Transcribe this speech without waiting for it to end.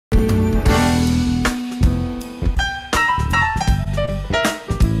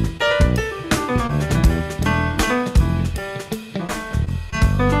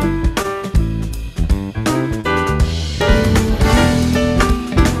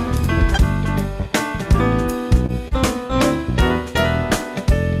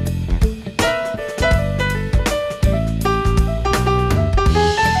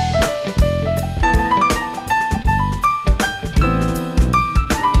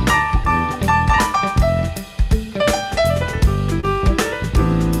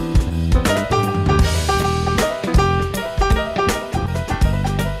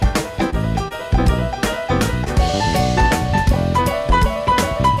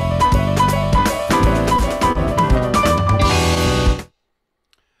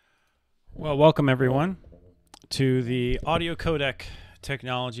Well, welcome everyone to the audio codec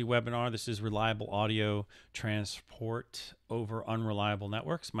technology webinar. This is reliable audio transport over unreliable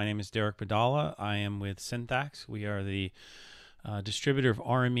networks. My name is Derek Badala. I am with Syntax. We are the distributor of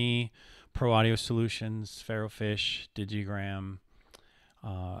RME, Pro Audio Solutions, Ferrofish, Digigram,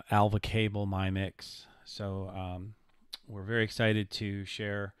 Alva Cable, MyMix. So we're very excited to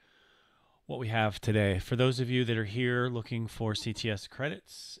share what we have today. For those of you that are here looking for CTS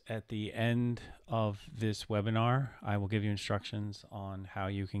credits, at the end of this webinar, I will give you instructions on how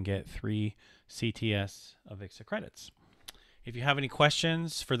you can get 3 CTS Avixa credits. If you have any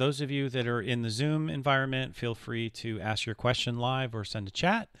questions, for those of you that are in the Zoom environment, feel free to ask your question live or send a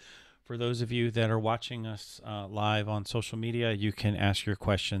chat. For those of you that are watching us live on social media, you can ask your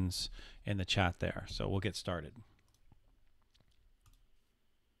questions in the chat there. So we'll get started.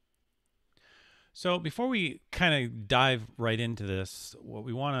 So before we kind of dive right into this, what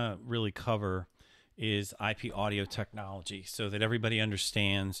we want to really cover is IP audio technology so that everybody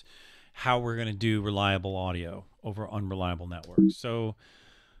understands how we're going to do reliable audio over unreliable networks. So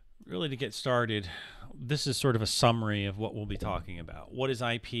really to get started, this is sort of a summary of what we'll be talking about. What is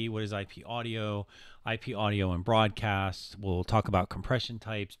IP? What is IP audio and broadcast. We'll talk about compression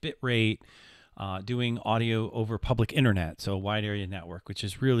types, bit rate, doing audio over public internet, so a wide area network, which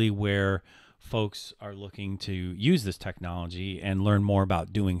is really where folks are looking to use this technology and learn more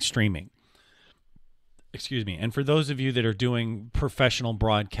about doing streaming. Excuse me. And for those of you that are doing professional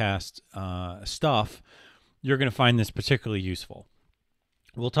broadcast stuff, you're going to find this particularly useful.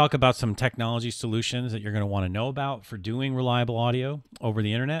 We'll talk about some technology solutions that you're going to want to know about for doing reliable audio over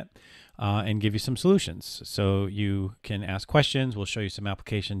the internet and give you some solutions. So you can ask questions. We'll show you some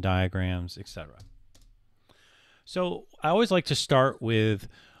application diagrams, etc. So I always like to start with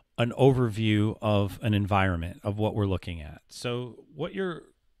an overview of an environment of what we're looking at. So what you're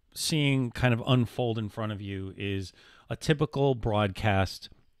seeing kind of unfold in front of you is a typical broadcast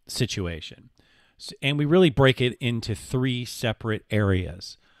situation. And we really break it into 3 separate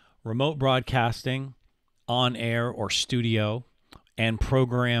areas: remote broadcasting, on air or studio, and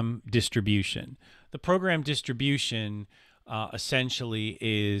program distribution. The program distribution essentially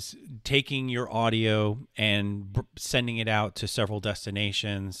is taking your audio and sending it out to several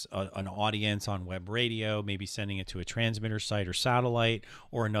destinations, an audience on web radio, maybe sending it to a transmitter site or satellite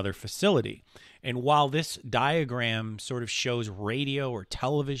or another facility. And while this diagram sort of shows radio or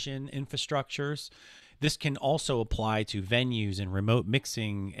television infrastructures, this can also apply to venues and remote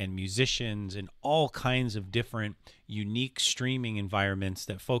mixing and musicians and all kinds of different unique streaming environments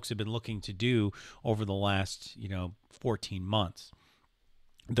that folks have been looking to do over the last, 14 months.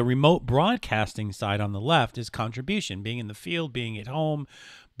 The remote broadcasting side on the left is contribution, being in the field, being at home,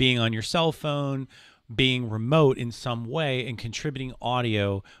 being on your cell phone, being remote in some way and contributing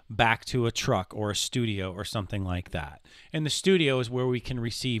audio back to a truck or a studio or something like that. And the studio is where we can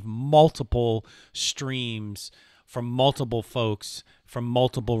receive multiple streams from multiple folks from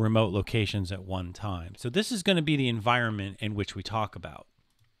multiple remote locations at one time. So this is going to be the environment in which we talk about.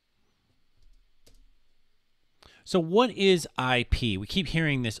 So what is IP? We keep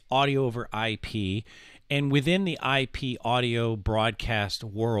hearing this audio over IP, and within the IP audio broadcast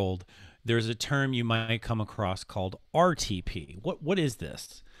world, there's a term you might come across called RTP. What is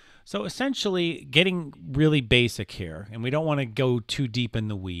this? So essentially, getting really basic here, and we don't want to go too deep in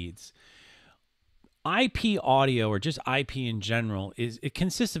the weeds. IP audio, or just IP in general, it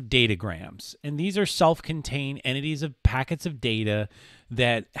consists of datagrams, and these are self-contained entities of packets of data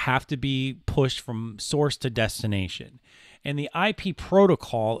that have to be pushed from source to destination. And the IP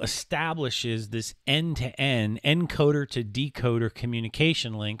protocol establishes this end-to-end encoder to decoder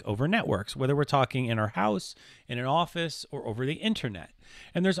communication link over networks, whether we're talking in our house, in an office, or over the internet.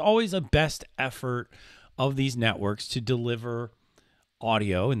 And there's always a best effort of these networks to deliver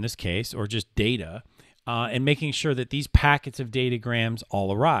audio, in this case, or just data, and making sure that these packets of datagrams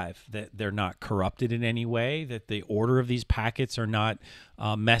all arrive, that they're not corrupted in any way, that the order of these packets are not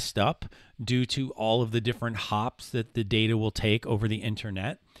messed up due to all of the different hops that the data will take over the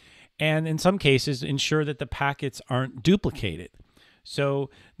internet, and in some cases ensure that the packets aren't duplicated.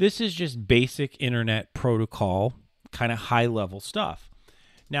 So this is just basic internet protocol, kind of high-level stuff.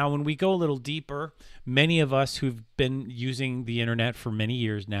 Now, when we go a little deeper, many of us who've been using the internet for many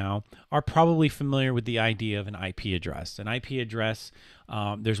years now are probably familiar with the idea of an IP address. An IP address,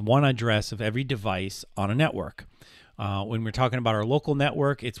 there's one address of every device on a network. When we're talking about our local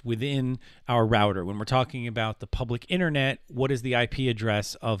network, it's within our router. When we're talking about the public internet, what is the IP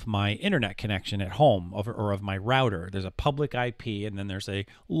address of my internet connection at home or of my router? There's a public IP and then there's a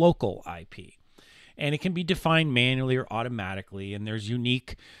local IP. And it can be defined manually or automatically, and there's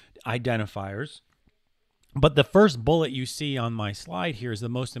unique identifiers. But the first bullet you see on my slide here is the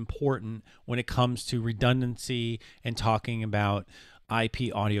most important when it comes to redundancy and talking about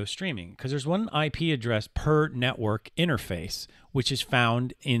IP audio streaming, because there's one IP address per network interface, which is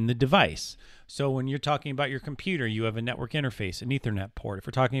found in the device. So when you're talking about your computer, you have a network interface, an Ethernet port. If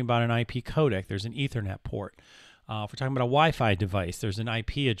we're talking about an IP codec, there's an Ethernet port. If we're talking about a Wi-Fi device, there's an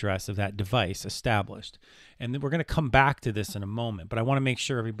IP address of that device established. And then we're going to come back to this in a moment, but I want to make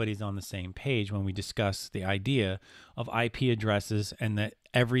sure everybody's on the same page when we discuss the idea of IP addresses and that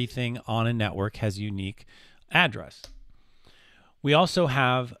everything on a network has a unique address. We also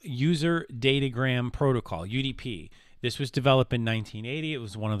have User Datagram Protocol, UDP. This was developed in 1980. It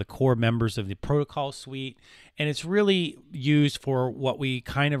was one of the core members of the protocol suite, and it's really used for what we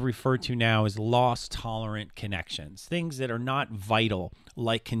kind of refer to now as loss-tolerant connections, things that are not vital,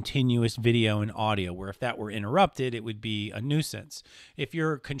 like continuous video and audio, where if that were interrupted, it would be a nuisance. If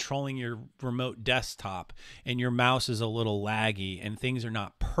you're controlling your remote desktop and your mouse is a little laggy and things are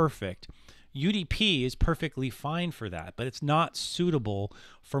not perfect, UDP is perfectly fine for that, but it's not suitable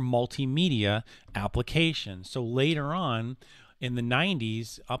for multimedia applications. So later on in the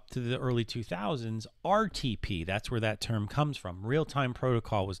 90s up to the early 2000s, RTP, that's where that term comes from, real-time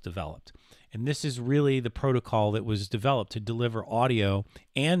protocol, was developed. And this is really the protocol that was developed to deliver audio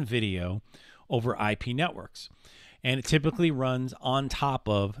and video over IP networks. And it typically runs on top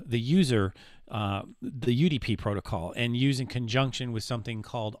of the UDP protocol, and used in conjunction with something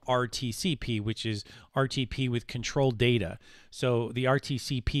called RTCP, which is RTP with controlled data. So the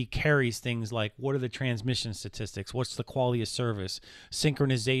RTCP carries things like, what are the transmission statistics, what's the quality of service,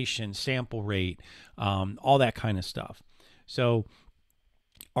 synchronization, sample rate, all that kind of stuff. So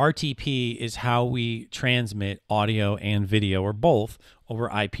RTP is how we transmit audio and video, or both, over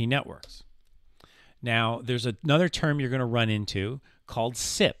IP networks. Now, there's another term you're going to run into called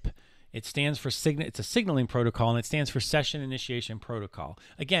SIP. It stands for it's a signaling protocol, and it stands for Session Initiation Protocol.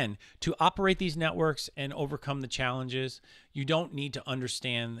 Again, to operate these networks and overcome the challenges, you don't need to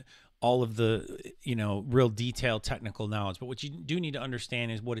understand all of the, real detailed technical knowledge. But what you do need to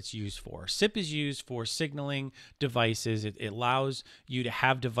understand is what it's used for. SIP is used for signaling devices. It allows you to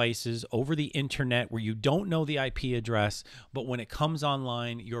have devices over the internet where you don't know the IP address, but when it comes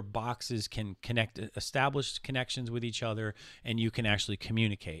online, your boxes can connect, establish connections with each other, and you can actually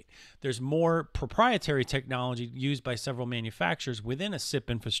communicate. There's more proprietary technology used by several manufacturers within a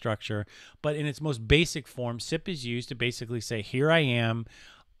SIP infrastructure, but in its most basic form, SIP is used to basically say, here I am,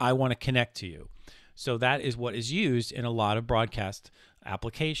 I want to connect to you. So that is what is used in a lot of broadcast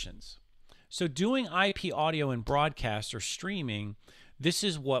applications. So doing IP audio in broadcast or streaming, this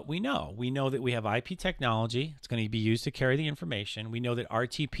is what we know. We know that we have IP technology. It's going to be used to carry the information. We know that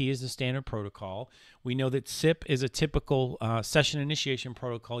RTP is the standard protocol. We know that SIP is a typical session initiation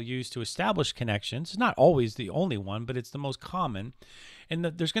protocol used to establish connections. It's not always the only one, but it's the most common. And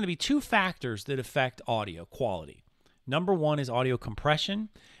there's going to be two factors that affect audio quality. Number one is audio compression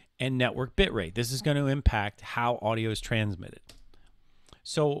and network bitrate. This is going to impact how audio is transmitted.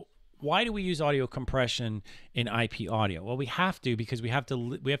 So why do we use audio compression in IP audio? Well, we have to, because we have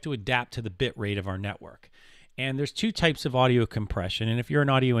to adapt to the bitrate of our network. And there's two types of audio compression. And if you're an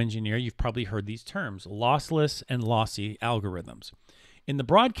audio engineer, you've probably heard these terms: lossless and lossy algorithms. In the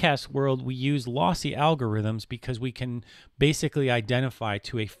broadcast world, we use lossy algorithms because we can basically identify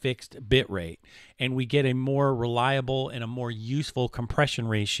to a fixed bit rate, and we get a more reliable and a more useful compression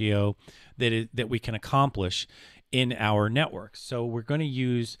ratio that we can accomplish in our networks. So we're going to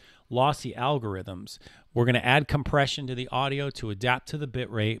use lossy algorithms. We're going to add compression to the audio to adapt to the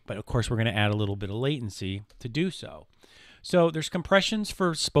bit rate, but of course we're going to add a little bit of latency to do so. So there's compressions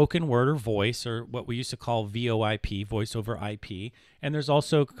for spoken word or voice, or what we used to call VoIP, voice over IP. And there's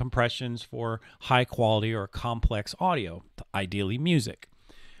also compressions for high quality or complex audio, ideally music.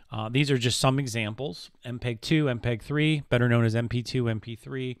 These are just some examples: MPEG-2, MPEG-3, better known as MP2,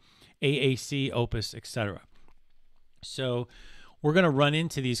 MP3, AAC, Opus, etc. So we're going to run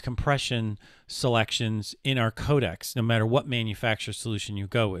into these compression selections in our codecs, no matter what manufacturer solution you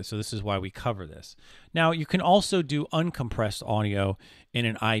go with. So this is why we cover this. Now, you can also do uncompressed audio in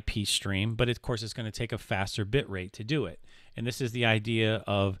an IP stream, but of course it's going to take a faster bit rate to do it. And this is the idea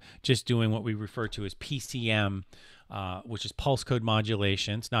of just doing what we refer to as PCM, which is pulse code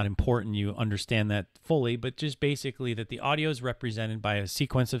modulation. It's not important you understand that fully, but just basically that the audio is represented by a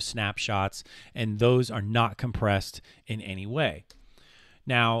sequence of snapshots, and those are not compressed in any way.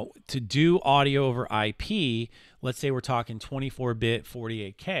 Now, to do audio over IP, let's say we're talking 24-bit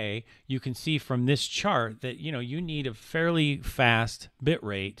 48K, you can see from this chart that you need a fairly fast bit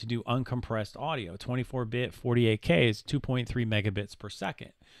rate to do uncompressed audio. 24-bit 48K is 2.3 megabits per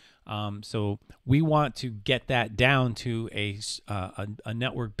second. So we want to get that down to a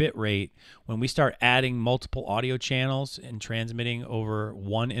network bit rate. When we start adding multiple audio channels and transmitting over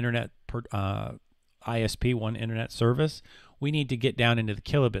one internet ISP, one internet service, we need to get down into the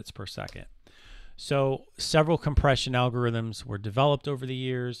kilobits per second. So several compression algorithms were developed over the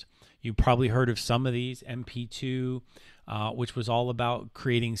years. You probably heard of some of these, MP2, which was all about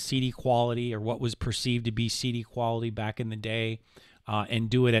creating CD quality, or what was perceived to be CD quality back in the day, and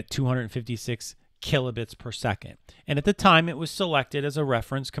do it at 256 kilobits per second. And at the time, it was selected as a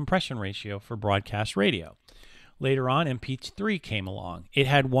reference compression ratio for broadcast radio. Later on, MP3 came along. It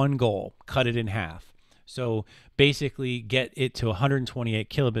had one goal: cut it in half. So basically get it to 128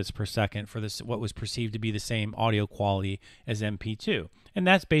 kilobits per second for this, what was perceived to be the same audio quality as MP2. And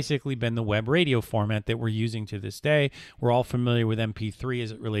that's basically been the web radio format that we're using to this day. We're all familiar with MP3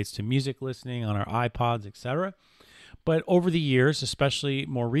 as it relates to music listening on our iPods, etc. But over the years, especially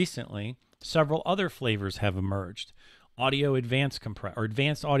more recently, several other flavors have emerged. Audio advanced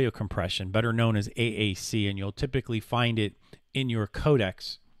advanced audio compression, better known as AAC, and you'll typically find it in your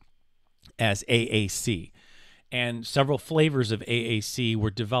codecs as AAC. And several flavors of AAC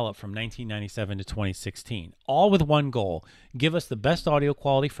were developed from 1997 to 2016, all with one goal: give us the best audio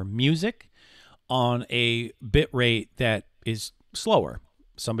quality for music on a bit rate that is slower.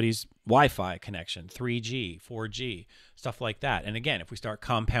 Somebody's Wi-Fi connection, 3G, 4G, stuff like that. And again, if we start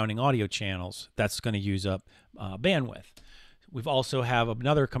compounding audio channels, that's going to use up bandwidth. We've also have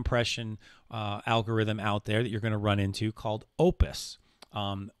another compression algorithm out there that you're going to run into called Opus.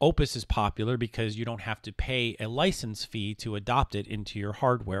 Opus is popular because you don't have to pay a license fee to adopt it into your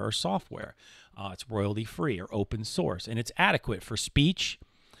hardware or software. It's royalty free or open source, and it's adequate for speech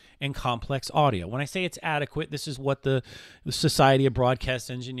and complex audio. When I say it's adequate, this is what the Society of Broadcast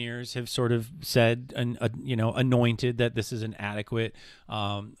Engineers have sort of said and anointed that this is an adequate,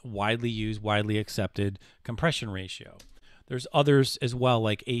 widely used, widely accepted compression ratio. There's others as well,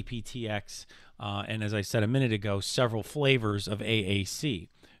 like aptX, and as I said a minute ago, several flavors of AAC.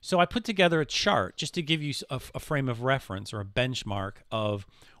 So I put together a chart just to give you a frame of reference or a benchmark of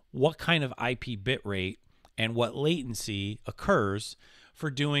what kind of IP bit rate and what latency occurs for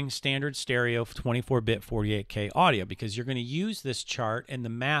doing standard stereo 24-bit 48K audio, because you're going to use this chart and the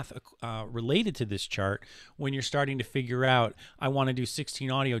math related to this chart when you're starting to figure out, I want to do 16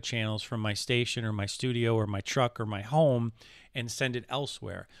 audio channels from my station or my studio or my truck or my home and send it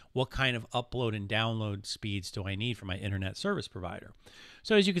elsewhere. What kind of upload and download speeds do I need for my internet service provider?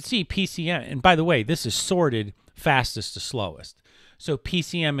 So as you can see, PCM, and by the way, this is sorted fastest to slowest. So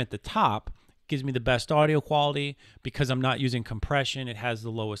PCM at the top gives me the best audio quality because I'm not using compression. It has the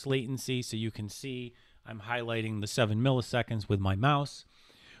lowest latency, so you can see I'm highlighting the 7 milliseconds with my mouse.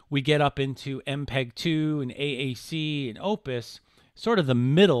 We get up into MPEG-2 and AAC and Opus, sort of the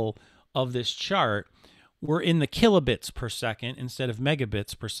middle of this chart. We're in the kilobits per second instead of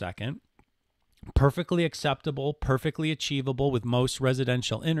megabits per second. Perfectly acceptable, perfectly achievable with most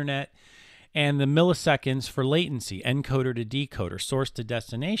residential internet. And the milliseconds for latency, encoder to decoder, source to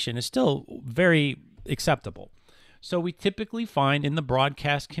destination, is still very acceptable. So we typically find in the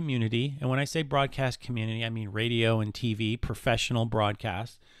broadcast community, and when I say broadcast community, I mean radio and TV, professional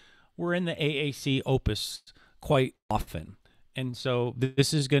broadcast, we're in the AAC Opus quite often. And so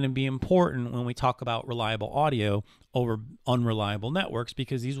this is going to be important when we talk about reliable audio over unreliable networks,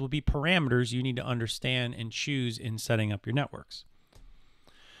 because these will be parameters you need to understand and choose in setting up your networks.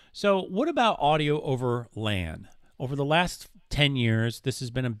 So what about audio over LAN? Over the last 10 years, this has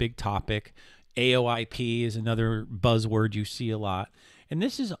been a big topic. AOIP is another buzzword you see a lot. And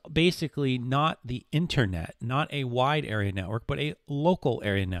this is basically not the internet, not a wide area network, but a local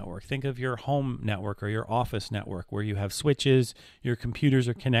area network. Think of your home network or your office network where you have switches, your computers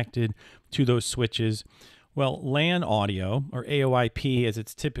are connected to those switches. Well, LAN audio, or AOIP as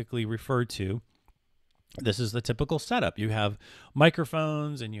it's typically referred to, this is the typical setup. You have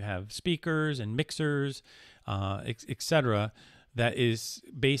microphones and you have speakers and mixers, etc., that is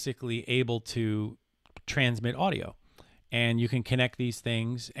basically able to transmit audio. And you can connect these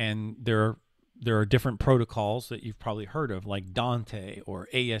things, and there are different protocols that you've probably heard of, like Dante or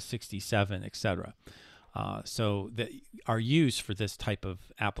AS67, etc., so that are used for this type of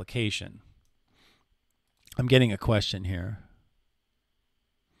application. I'm getting a question here.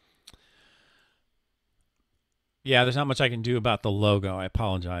 Yeah, there's not much I can do about the logo. I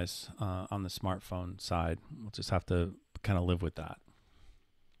apologize on the smartphone side. We'll just have to kind of live with that.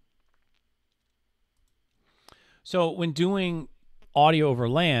 So when doing audio over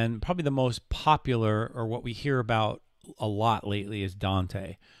LAN, probably the most popular, or what we hear about a lot lately, is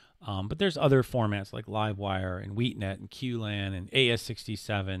Dante. But there's other formats like Livewire and WheatNet and QLAN and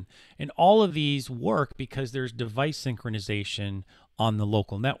AS67. And all of these work because there's device synchronization on the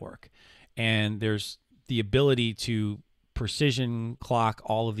local network. And there's the ability to precision clock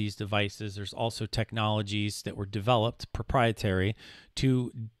all of these devices. There's also technologies that were developed, proprietary,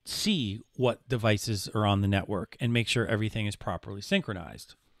 to see what devices are on the network and make sure everything is properly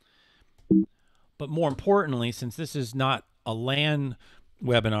synchronized. But more importantly, since this is not a LAN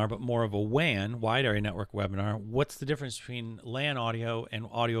webinar, but more of a WAN, wide area network webinar, what's the difference between LAN audio and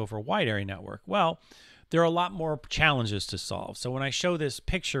audio over wide area network? Well, there are a lot more challenges to solve. So when I show this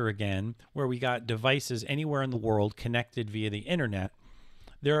picture again, where we got devices anywhere in the world connected via the internet,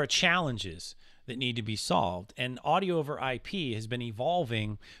 there are challenges that need to be solved. And audio over IP has been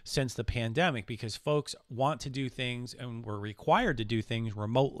evolving since the pandemic because folks want to do things and were required to do things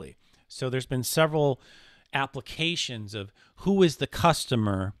remotely. So there's been several applications of who is the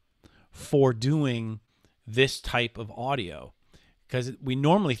customer for doing this type of audio, because we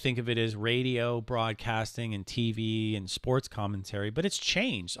normally think of it as radio broadcasting and TV and sports commentary, but it's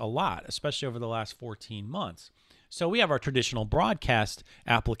changed a lot, especially over the last 14 months. So we have our traditional broadcast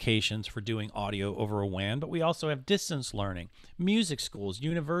applications for doing audio over a WAN, but we also have distance learning, music schools,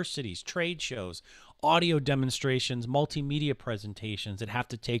 universities, trade shows, audio demonstrations, multimedia presentations that have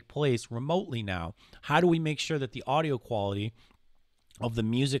to take place remotely now. How do we make sure that the audio quality of the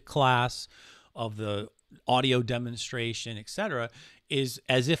music class, of the audio demonstration, etc., is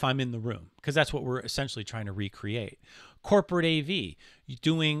as if I'm in the room? Because that's what we're essentially trying to recreate. Corporate AV,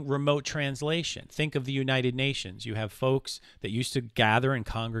 doing remote translation. Think of the United Nations. You have folks that used to gather and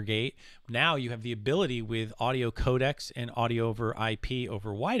congregate. Now you have the ability with audio codecs and audio over IP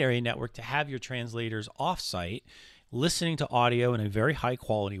over wide area network to have your translators offsite, listening to audio in a very high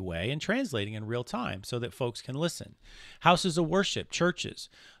quality way and translating in real time so that folks can listen. Houses of worship, churches.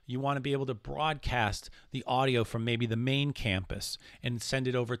 You want to be able to broadcast the audio from maybe the main campus and send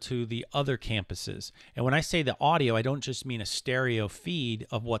it over to the other campuses. And when I say the audio, I don't just mean a stereo feed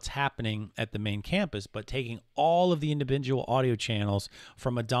of what's happening at the main campus, but taking all of the individual audio channels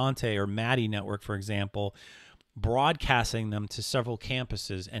from a Dante or Maddie network, for example, broadcasting them to several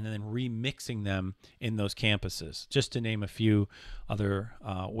campuses and then remixing them in those campuses, just to name a few other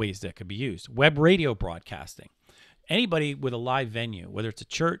ways that could be used. Web radio broadcasting. Anybody with a live venue, whether it's a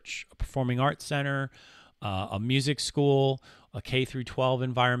church, a performing arts center, a music school, a K through 12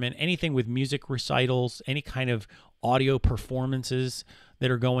 environment, anything with music recitals, any kind of audio performances that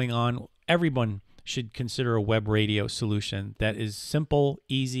are going on, everyone should consider a web radio solution that is simple,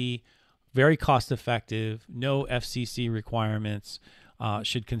 easy, very cost effective, no FCC requirements,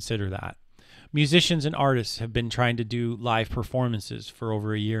 should consider that. Musicians and artists have been trying to do live performances for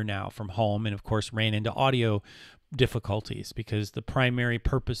over a year now from home, and of course ran into audio difficulties because the primary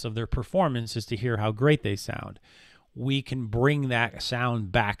purpose of their performance is to hear how great they sound. We can bring that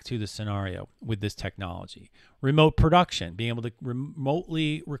sound back to the scenario with this technology. Remote production, being able to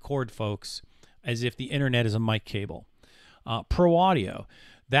remotely record folks as if the internet is a mic cable. Pro audio,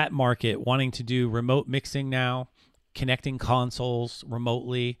 that market wanting to do remote mixing now, connecting consoles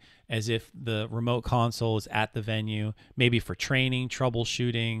remotely as if the remote console is at the venue, maybe for training,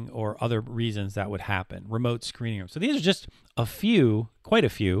 troubleshooting, or other reasons that would happen. Remote screening room. So these are just a few, quite a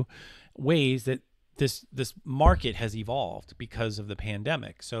few, ways that this market has evolved because of the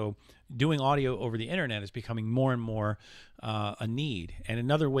pandemic. So doing audio over the internet is becoming more and more a need. And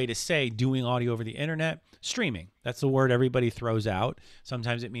another way to say doing audio over the internet, streaming. That's the word everybody throws out.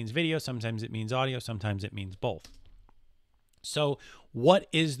 Sometimes it means video, sometimes it means audio, sometimes it means both. So what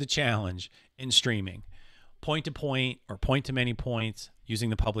is the challenge in streaming? Point to point or point to many points using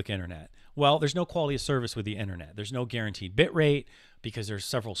the public internet. Well, there's no quality of service with the internet. There's no guaranteed bit rate because there's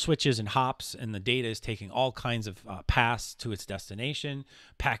several switches and hops and the data is taking all kinds of paths to its destination.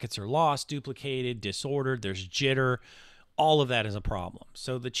 Packets are lost, duplicated, disordered, there's jitter. All of that is a problem.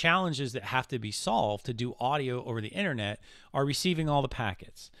 So the challenges that have to be solved to do audio over the internet are receiving all the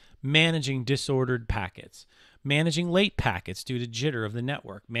packets, managing disordered packets, managing late packets due to jitter of the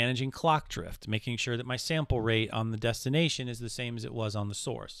network, managing clock drift, making sure that my sample rate on the destination is the same as it was on the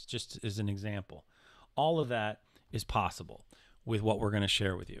source, just as an example. All of that is possible with what we're going to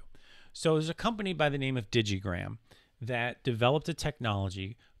share with you. So there's a company by the name of Digigram that developed a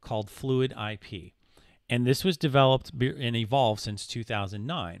technology called Fluid IP. And this was developed and evolved since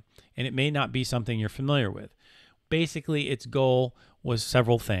 2009. And it may not be something you're familiar with. Basically, its goal was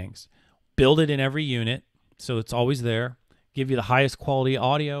several things. Build it in every unit, so it's always there, give you the highest quality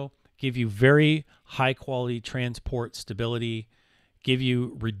audio, give you very high quality transport stability, give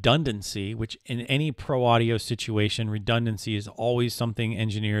you redundancy, which in any pro audio situation, redundancy is always something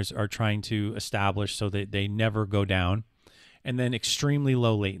engineers are trying to establish so that they never go down. And then extremely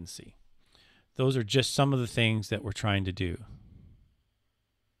low latency. Those are just some of the things that we're trying to do.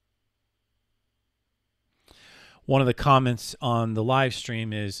 One of the comments on the live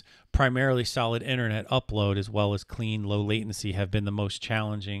stream is primarily solid internet upload as well as clean low latency have been the most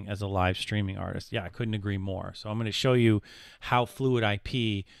challenging as a live streaming artist. Yeah, I couldn't agree more. So I'm going to show you how Fluid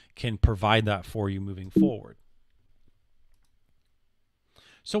IP can provide that for you moving forward.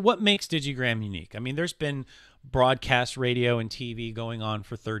 So what makes Digigram unique? I mean, there's been broadcast radio and TV going on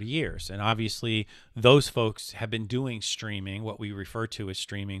for 30 years. And obviously, those folks have been doing streaming, what we refer to as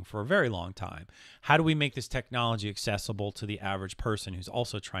streaming, for a very long time. How do we make this technology accessible to the average person who's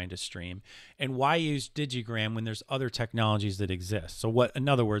also trying to stream? And why use Digigram when there's other technologies that exist? So what, in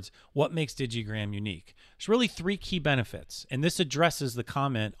other words, what makes Digigram unique? There's really three key benefits. And this addresses the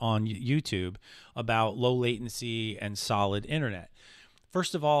comment on YouTube about low latency and solid internet.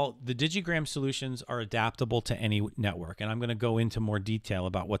 First of all, the Digigram solutions are adaptable to any network, and I'm going to go into more detail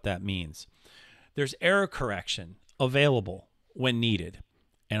about what that means. There's error correction available when needed,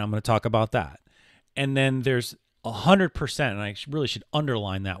 and I'm going to talk about that. And then there's 100%, and I really should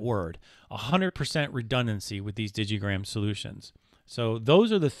underline that word, 100% redundancy with these Digigram solutions. So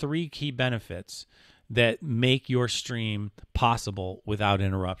those are the three key benefits that make your stream possible without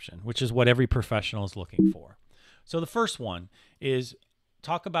interruption, which is what every professional is looking for. So the first one is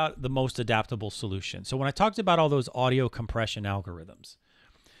talk about the most adaptable solution. So when I talked about all those audio compression algorithms,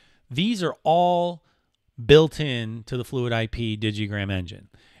 these are all built in to the Fluid IP Digigram engine.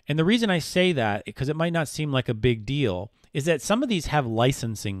 And the reason I say that, because it might not seem like a big deal, is that some of these have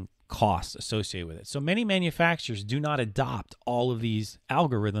licensing costs associated with it. So many manufacturers do not adopt all of these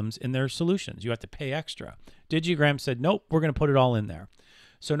algorithms in their solutions. You have to pay extra. Digigram said, nope, we're going to put it all in there.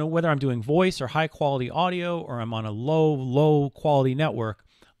 So no, whether I'm doing voice or high quality audio or I'm on a low quality network,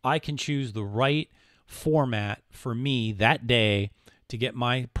 I can choose the right format for me that day to get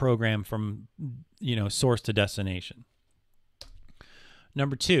my program from, source to destination.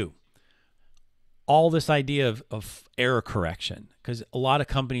 Number two, all this idea of error correction, because a lot of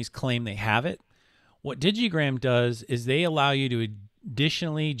companies claim they have it. What Digigram does is they allow you to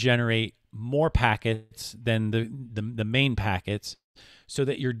additionally generate more packets than the main packets, so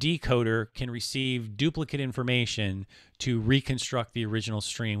that your decoder can receive duplicate information to reconstruct the original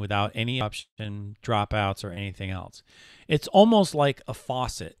stream without any option, dropouts, or anything else. It's almost like a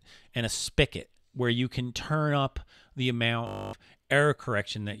faucet and a spigot where you can turn up the amount of error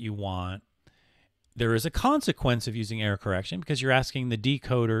correction that you want. There is a consequence of using error correction because you're asking the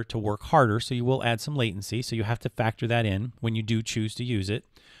decoder to work harder, so you will add some latency, so you have to factor that in when you do choose to use it.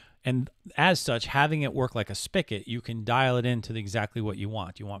 And as such, having it work like a spigot, you can dial it into exactly what you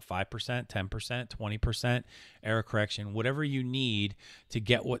want. You want 5%, 10%, 20% error correction, whatever you need to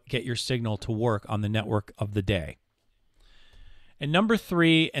get your signal to work on the network of the day. And number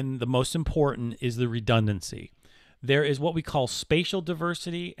three, and the most important, is the redundancy. There is what we call spatial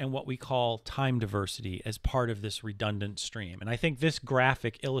diversity and what we call time diversity as part of this redundant stream. And I think this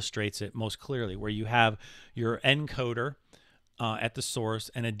graphic illustrates it most clearly, where you have your encoder at the source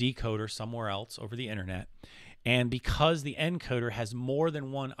and a decoder somewhere else over the internet. And because the encoder has more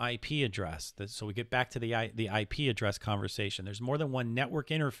than one IP address, so we get back to the IP address conversation, there's more than one network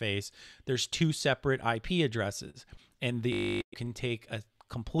interface, there's two separate IP addresses, and they can take a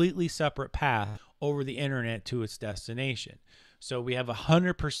completely separate path over the internet to its destination. So we have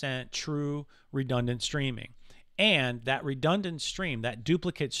 100% true redundant streaming. And that redundant stream, that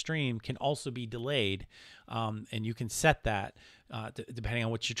duplicate stream, can also be delayed, and you can set that depending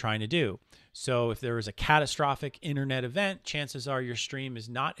on what you're trying to do. So if there is a catastrophic internet event, chances are your stream is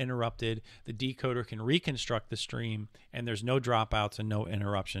not interrupted. The decoder can reconstruct the stream, and there's no dropouts and no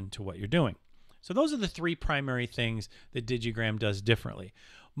interruption to what you're doing. So those are the three primary things that Digigram does differently.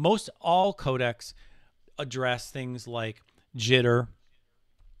 Most all codecs address things like jitter,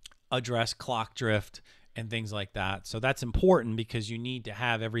 address clock drift, and things like that. So that's important because you need to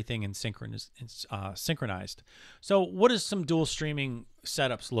have everything in synchronized. So what does some dual streaming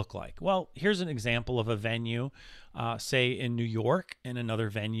setups look like? Well, here's an example of a venue, say in New York, and another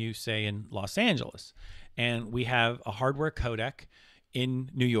venue, say in Los Angeles. And we have a hardware codec in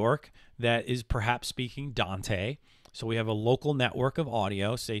New York that is perhaps speaking Dante. So we have a local network of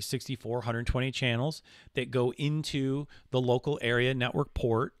audio, say 64, 120 channels that go into the local area network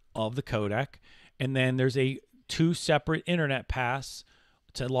port of the codec. And then there's two separate internet paths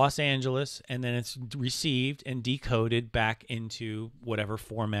to Los Angeles, and then it's received and decoded back into whatever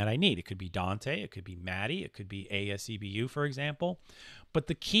format I need. It could be Dante, it could be MADI, it could be ASEBU, for example. But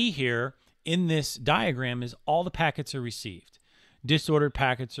the key here in this diagram is all the packets are received. Disordered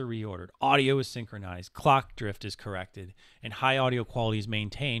packets are reordered. Audio is synchronized. Clock drift is corrected. And high audio quality is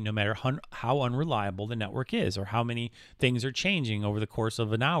maintained no matter how unreliable the network is or how many things are changing over the course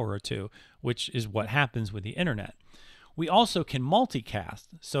of an hour or two, which is what happens with the internet. We also can multicast.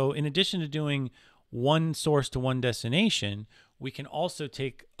 So in addition to doing one source to one destination, we can also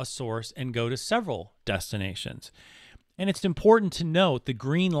take a source and go to several destinations. And it's important to note the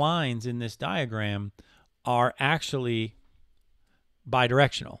green lines in this diagram are actually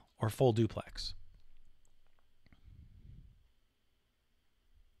bidirectional or full duplex.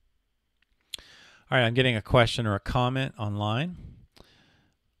 All right, I'm getting a question or a comment online.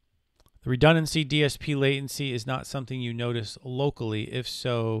 The redundancy DSP latency latency y is not something you notice locally. If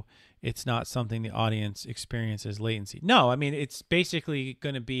so, it's not something the audience experiences latency. No, I mean, it's basically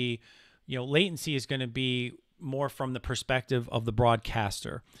going to be, latency is going to be more from the perspective of the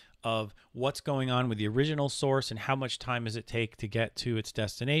broadcaster, of what's going on with the original source and how much time does it take to get to its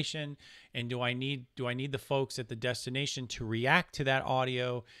destination, and do I need the folks at the destination to react to that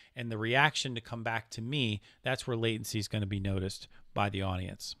audio and the reaction to come back to me. That's where latency is going to be noticed by the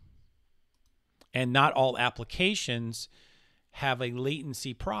audience. And not all applications have a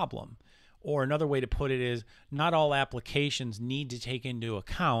latency problem. Or another way to put it is, not all applications need to take into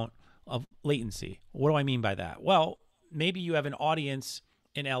account of latency. What do I mean by that? Well, maybe you have an audience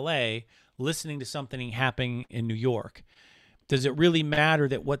in LA listening to something happening in New York. Does it really matter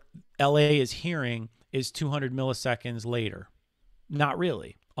that what LA is hearing is 200 milliseconds later? Not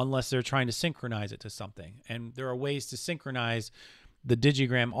really, unless they're trying to synchronize it to something. And there are ways to synchronize the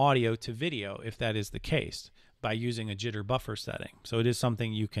digigram audio to video if that is the case by using a jitter buffer setting. So it is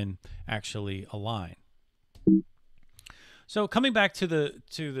something you can actually align. So coming back to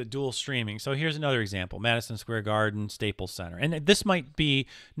the dual streaming. So here's another example: Madison Square Garden, Staples Center. And this might be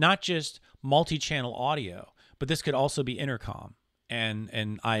not just multi-channel audio, but this could also be intercom and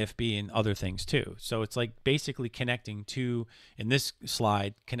IFB and other things too. So it's like basically connecting two, in this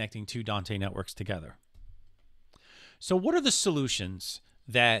slide, connecting two Dante networks together. So what are the solutions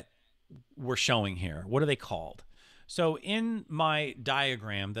that we're showing here? What are they called? So in my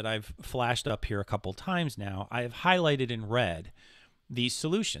diagram that I've flashed up here a couple times now, I have highlighted in red these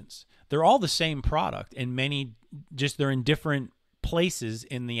solutions. They're all the same product, and they're in different places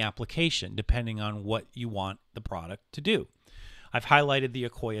in the application depending on what you want the product to do. I've highlighted the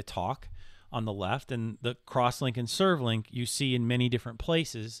Akoya Talk on the left, and the Crosslink and ServeLink you see in many different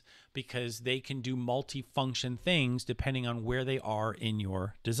places because they can do multi-function things depending on where they are in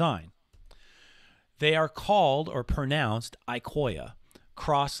your design. They are called or pronounced Akoya.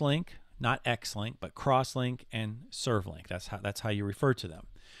 Crosslink, not X-Link, but Crosslink and ServeLink. That's how you refer to them.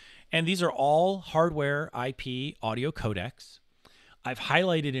 And these are all hardware IP audio codecs. I've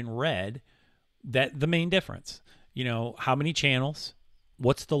highlighted in red that the main difference. How many channels?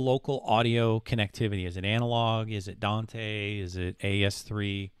 What's the local audio connectivity? Is it analog? Is it Dante? Is it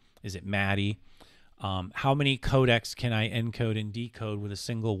AS3? Is it MADI? How many codecs can I encode and decode with a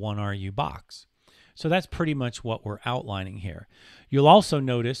single 1RU box? So that's pretty much what we're outlining here. You'll also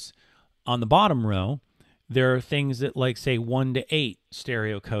notice on the bottom row, there are things that like say 1 to 8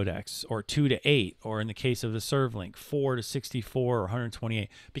 stereo codecs, or 2 to 8, or in the case of the ServeLink, 4 to 64 or 128,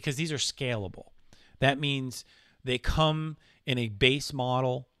 because these are scalable. That means they come in a base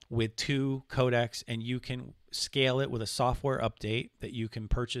model with 2 codecs, and you can scale it with a software update that you can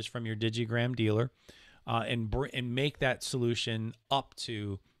purchase from your Digigram dealer, and make that solution up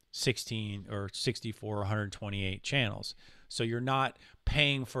to 16 or 64 or 128 channels. So you're not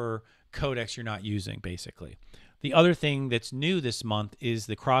paying for codecs you're not using, basically. The other thing that's new this month is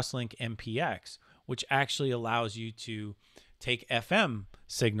the Crosslink MPX, which actually allows you to take FM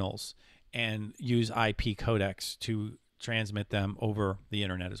signals and use IP codecs to transmit them over the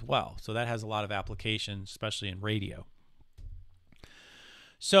internet as well. So that has a lot of applications, especially in radio.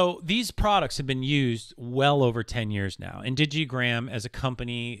 So these products have been used well over 10 years now. And Digigram as a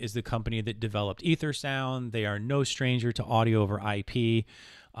company is the company that developed EtherSound. They are no stranger to audio over IP.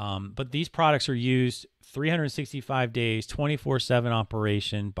 But these products are used 365 days, 24/7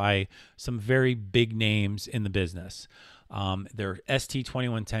 operation by some very big names in the business. They're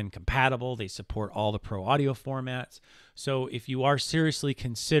ST2110 compatible. They support all the pro audio formats. So if you are seriously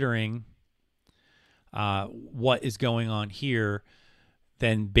considering what is going on here,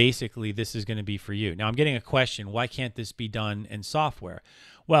 then basically this is going to be for you. Now I'm getting a question, why can't this be done in software?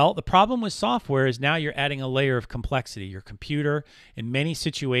 Well, the problem with software is now you're adding a layer of complexity. Your computer, in many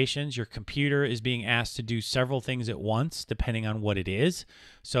situations, your computer is being asked to do several things at once, depending on what it is.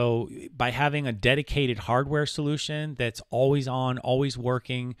 So by having a dedicated hardware solution that's always on, always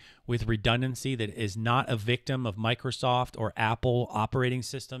working with redundancy, that is not a victim of Microsoft or Apple operating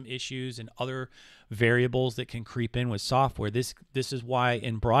system issues and other variables that can creep in with software. This is why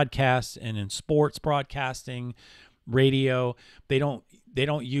in broadcasts and in sports broadcasting, radio, they don't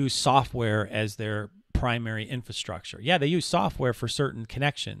use software as their primary infrastructure. Yeah, they use software for certain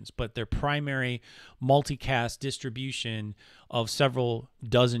connections, but their primary multicast distribution of several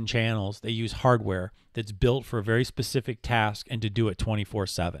dozen channels, they use hardware that's built for a very specific task and to do it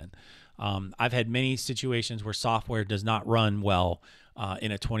 24/7. I've had many situations where software does not run well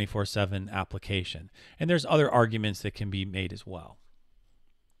in a 24/7 application. And there's other arguments that can be made as well.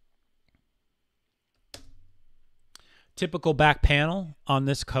 Typical back panel on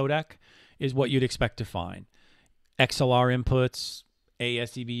this codec is what you'd expect to find. XLR inputs,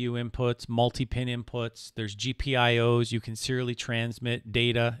 ASEBU inputs, multi-pin inputs. There's GPIOs. You can serially transmit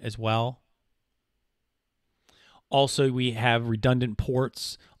data as well. Also, we have redundant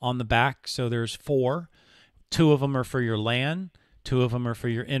ports on the back. So there's 4. 2 of them are for your LAN. 2 of them are for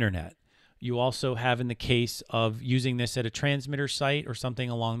your internet. You also have, in the case of using this at a transmitter site or something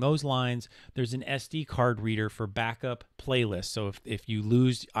along those lines, there's an SD card reader for backup playlists. So if you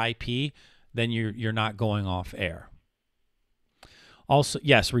lose IP, then you're not going off air. Also,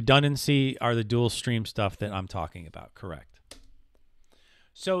 yes, redundancy are the dual stream stuff that I'm talking about, correct.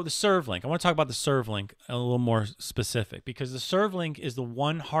 So the serve link, I want to talk about the serve link a little more specific, because the serve link is the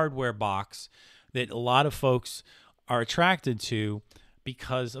one hardware box that a lot of folks are attracted to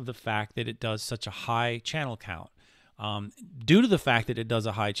because of the fact that it does such a high channel count. Due to the fact that it does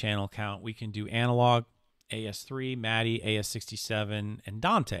a high channel count, we can do analog, AS3, MADI, AS67, and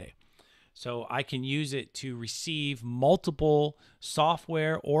Dante. So I can use it to receive multiple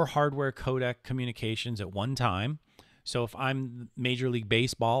software or hardware codec communications at one time. So if I'm Major League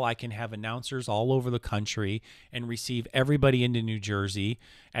Baseball, I can have announcers all over the country and receive everybody into New Jersey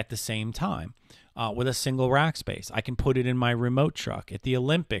at the same time with a single rack space. I can put it in my remote truck. At the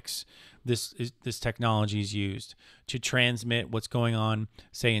Olympics, this technology is used to transmit what's going on,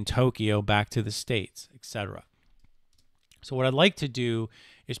 say, in Tokyo back to the States, etc. So what I'd like to do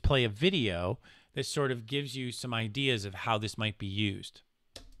is play a video that sort of gives you some ideas of how this might be used.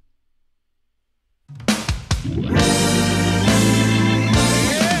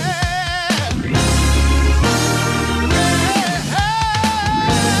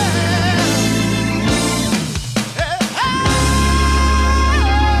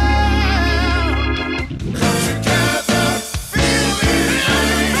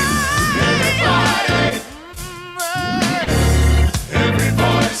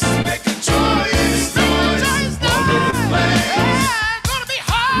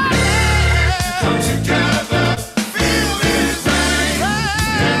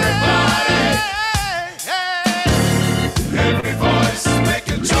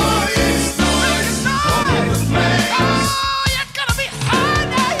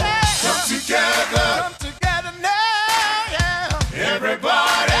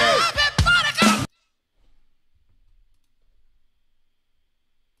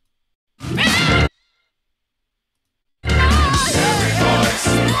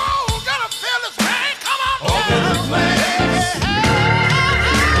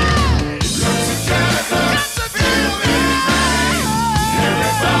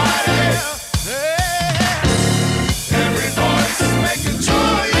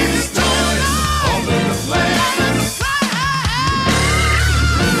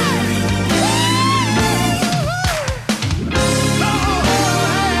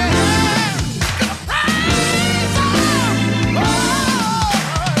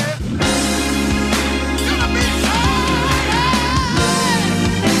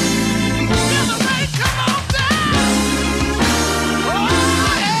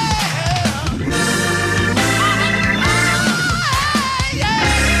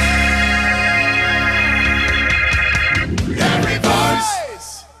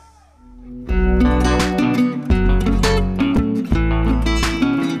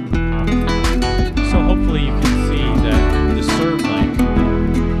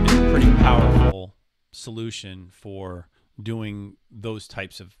 Solution for doing those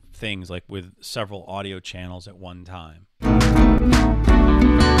types of things, like with several audio channels at one time.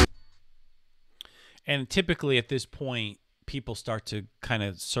 And typically at this point, people start to kind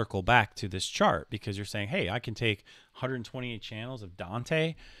of circle back to this chart, because you're saying, hey, I can take 128 channels of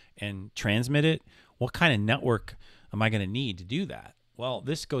Dante and transmit it. What kind of network am I going to need to do that? Well,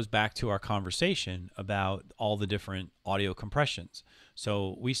 this goes back to our conversation about all the different audio compressions.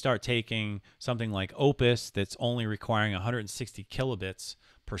 So we start taking something like Opus that's only requiring 160 kilobits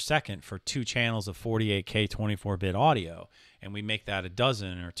per second for 2 channels of 48K 24-bit audio, and we make that a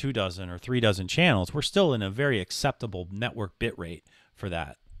dozen or 2 dozen or 3 dozen channels. We're still in a very acceptable network bit rate for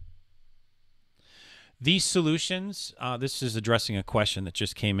that. These solutions, this is addressing a question that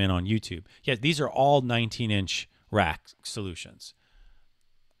just came in on YouTube. Yeah, these are all 19-inch rack solutions.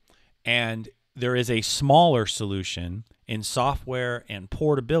 And there is a smaller solution in software and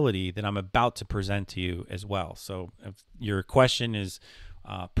portability that I'm about to present to you as well. So if your question is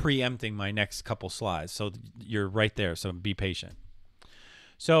preempting my next couple slides. So you're right there, so be patient.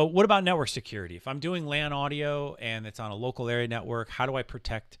 So what about network security? If I'm doing LAN audio and it's on a local area network, how do I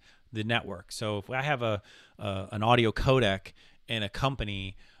protect the network? So if I have an audio codec in a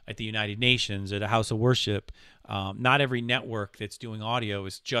company at the United Nations, at a house of worship, not every network that's doing audio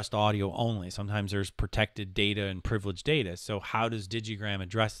is just audio only. Sometimes there's protected data and privileged data. So how does Digigram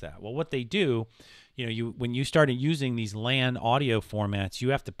address that? Well, what they do, when you started using these LAN audio formats,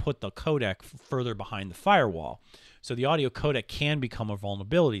 you have to put the codec further behind the firewall. So the audio codec can become a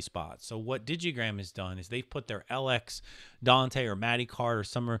vulnerability spot. So what Digigram has done is they've put their LX Dante or Matty card or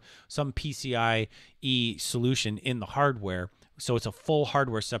some PCIe solution in the hardware. So it's a full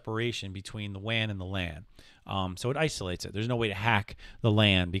hardware separation between the WAN and the LAN. So it isolates it. There's no way to hack the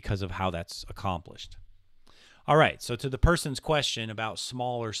LAN because of how that's accomplished. All right, so to the person's question about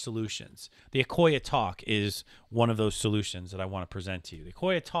smaller solutions, the Akoya Talk is one of those solutions that I want to present to you. The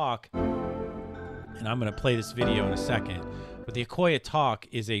Akoya Talk, and I'm going to play this video in a second, but the Akoya Talk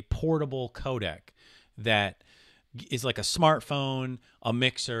is a portable codec that is like a smartphone, a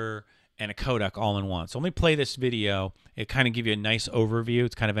mixer, and a codec all in one. So let me play this video. It kind of give you a nice overview.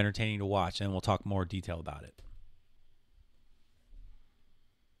 It's kind of entertaining to watch, and we'll talk more detail about it.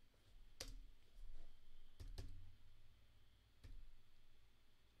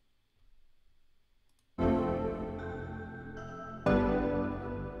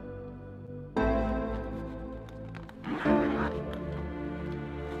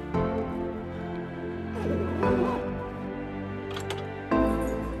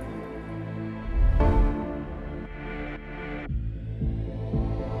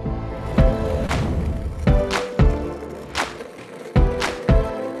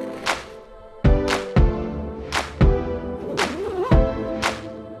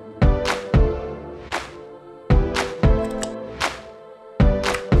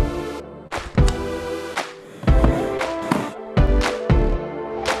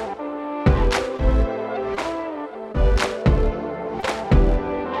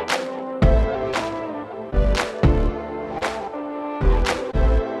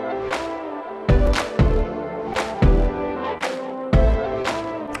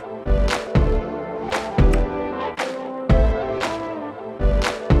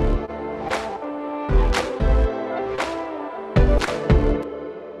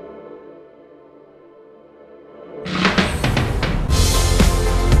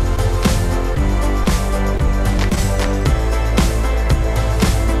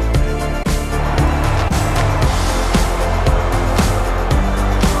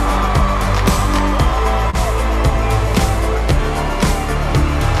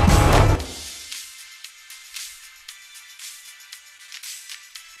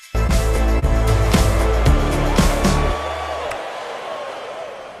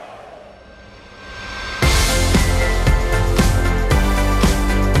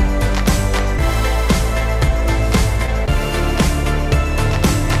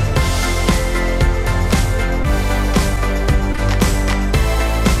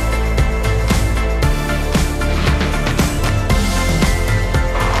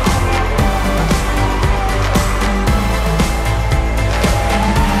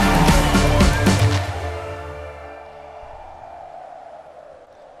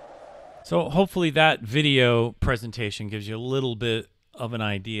 So hopefully that video presentation gives you a little bit of an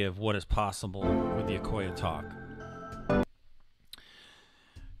idea of what is possible with the Akoya Talk.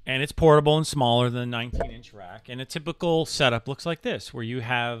 And it's portable and smaller than a 19-inch rack. And a typical setup looks like this, where you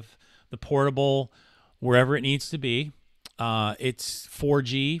have the portable wherever it needs to be. It's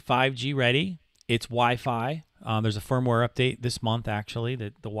 4G, 5G ready. It's Wi-Fi. There's a firmware update this month, actually,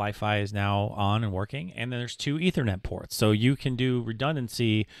 that the Wi-Fi is now on and working. And then there's 2 Ethernet ports. So you can do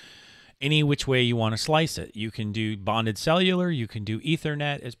redundancy any which way you want to slice it. You can do bonded cellular, you can do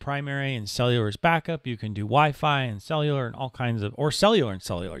Ethernet as primary and cellular as backup, you can do Wi-Fi and cellular and all kinds of, or cellular and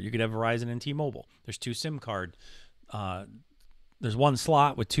cellular. You could have Verizon and T-Mobile. There's 2 SIM card, there's 1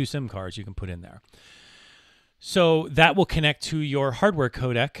 slot with 2 SIM cards you can put in there. So that will connect to your hardware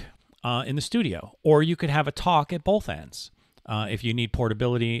codec in the studio, or you could have a talk at both ends if you need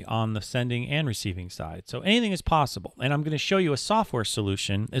portability on the sending and receiving side. So anything is possible. And I'm going to show you a software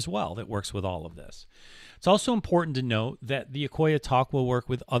solution as well that works with all of this. It's also important to note that the Akoya Talk will work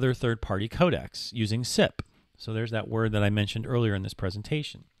with other third-party codecs using SIP. So there's that word that I mentioned earlier in this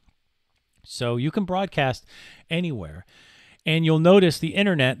presentation. So you can broadcast anywhere. And you'll notice the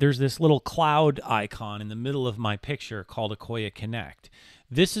internet, there's this little cloud icon in the middle of my picture called Akoya Connect.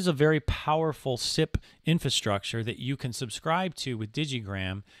 This is a very powerful SIP infrastructure that you can subscribe to with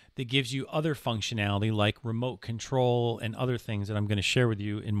Digigram that gives you other functionality like remote control and other things that I'm going to share with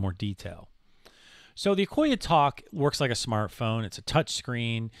you in more detail. So the Akoya Talk works like a smartphone. It's a touch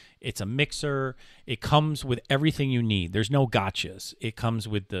screen. It's a mixer. It comes with everything you need. There's no gotchas. It comes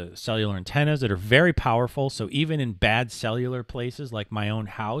with the cellular antennas that are very powerful. So even in bad cellular places like my own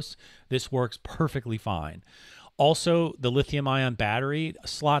house, this works perfectly fine. Also, the lithium-ion battery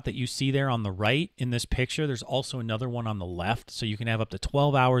slot that you see there on the right in this picture, there's also another one on the left, so you can have up to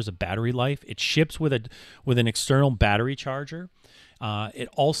 12 hours of battery life. It ships with an external battery charger. It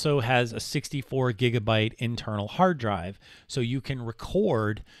also has a 64 gigabyte internal hard drive, so you can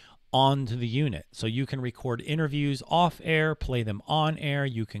record onto the unit. So you can record interviews off air, play them on air,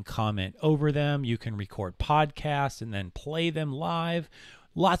 you can comment over them, you can record podcasts and then play them live.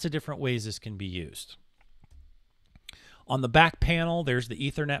 Lots of different ways this can be used. On the back panel, there's the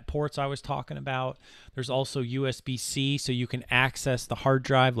Ethernet ports I was talking about. There's also USB-C, so you can access the hard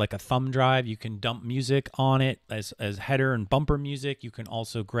drive like a thumb drive. You can dump music on it as header and bumper music. You can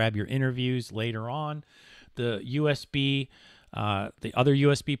also grab your interviews later on. The USB, the other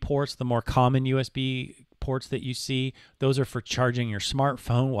USB ports, the more common USB ports that you see, those are for charging your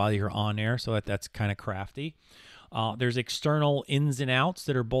smartphone while you're on air, so that's kind of crafty. There's external ins and outs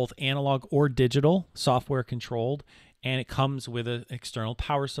that are both analog or digital, software controlled, and it comes with an external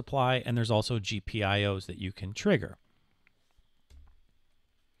power supply, and there's also GPIOs that you can trigger.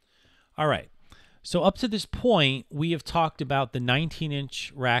 All right, so up to this point, we have talked about the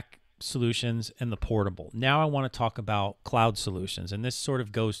 19-inch rack solutions and the portable. Now I want to talk about cloud solutions, and this sort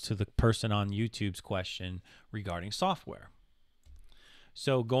of goes to the person on YouTube's question regarding software.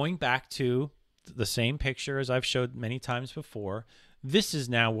 So going back to the same picture as I've showed many times before, this is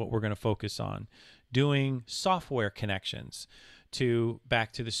now what we're going to focus on. Doing software connections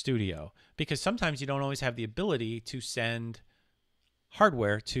back to the studio, because sometimes you don't always have the ability to send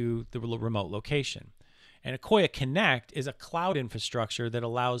hardware to the remote location. And Akoya Connect is a cloud infrastructure that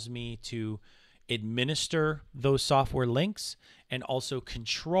allows me to administer those software links and also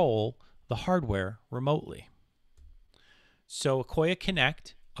control the hardware remotely. So Akoya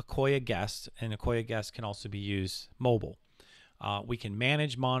Connect, Akoya Guest, and Akoya Guest can also be used mobile. We can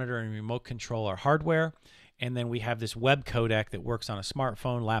manage, monitor, and remote control our hardware. And then we have this web codec that works on a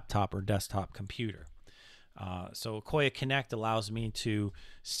smartphone, laptop, or desktop computer. So Akoya Connect allows me to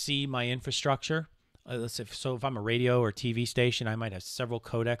see my infrastructure. So if I'm a radio or TV station, I might have several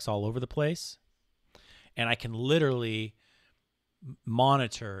codecs all over the place. And I can literally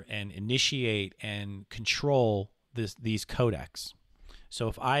monitor and initiate and control these codecs. So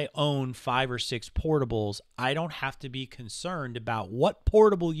if I own 5 or 6 portables, I don't have to be concerned about what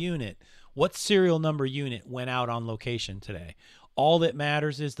portable unit, what serial number unit went out on location today. All that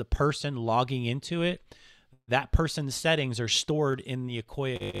matters is the person logging into it. That person's settings are stored in the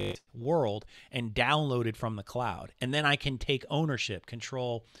Akoya world and downloaded from the cloud. And then I can take ownership,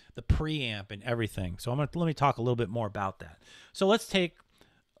 control the preamp and everything. So let me talk a little bit more about that. So let's take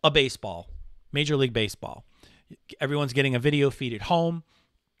a baseball, Major League Baseball. Everyone's getting a video feed at home,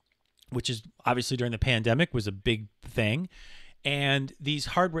 which is obviously during the pandemic was a big thing. And these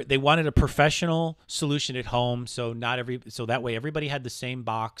hardware, they wanted a professional solution at home. So that way everybody had the same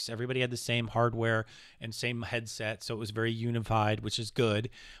box, everybody had the same hardware and same headset. So it was very unified, which is good.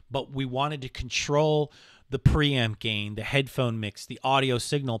 But we wanted to control the preamp gain, the headphone mix, the audio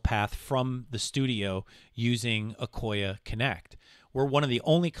signal path from the studio using Akoya Connect. We're one of the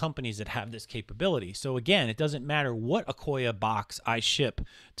only companies that have this capability. So again, it doesn't matter what Akoya box I ship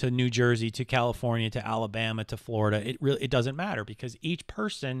to New Jersey, to California, to Alabama, to Florida. It doesn't matter, because each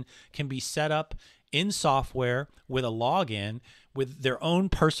person can be set up in software with a login with their own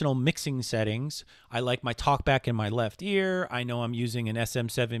personal mixing settings. I like my talkback in my left ear. I know I'm using an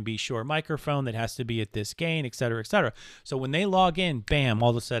SM7B Shure microphone that has to be at this gain, et cetera, et cetera. So when they log in, bam,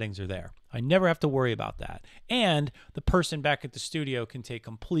 all the settings are there. I never have to worry about that. And the person back at the studio can take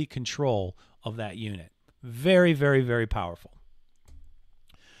complete control of that unit. Very, very, very powerful.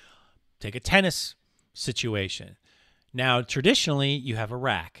 Take a tennis situation. Now, traditionally, you have a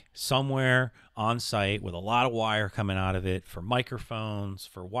rack somewhere on site with a lot of wire coming out of it for microphones,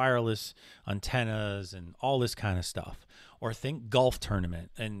 for wireless antennas, and all this kind of stuff. Or think golf tournament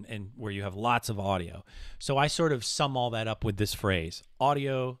and where you have lots of audio. So I sort of sum all that up with this phrase,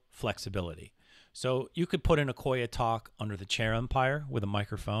 audio flexibility. So you could put an Akoya Talk under the chair umpire with a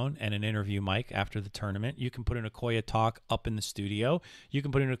microphone and an interview mic after the tournament. You can put an Akoya Talk up in the studio. You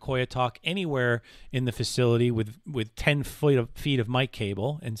can put an Akoya Talk anywhere in the facility with 10 feet of mic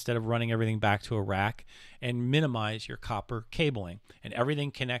cable instead of running everything back to a rack, and minimize your copper cabling. And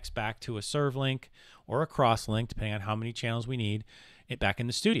everything connects back to a serve link or a cross link, depending on how many channels we need, it back in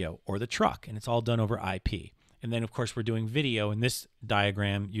the studio or the truck. And it's all done over IP. And then, of course, we're doing video in this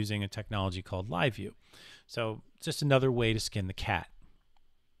diagram using a technology called Live View. So it's just another way to skin the cat.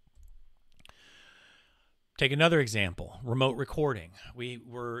 Take another example, remote recording. We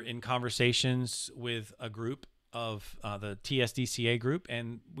were in conversations with a group of the TSDCA group,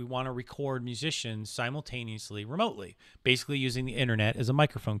 and we want to record musicians simultaneously remotely, basically using the internet as a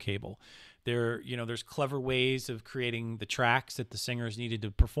microphone cable. There's clever ways of creating the tracks that the singers needed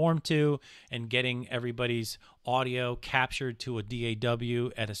to perform to and getting everybody's audio captured to a DAW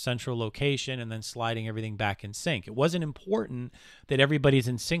at a central location and then sliding everything back in sync. It wasn't important that everybody's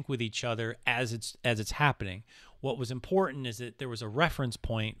in sync with each other as it's happening. What was important is that there was a reference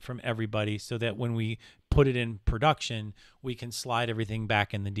point from everybody so that when we put it in production, we can slide everything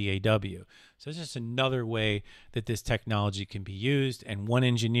back in the DAW. So it's just another way that this technology can be used, and one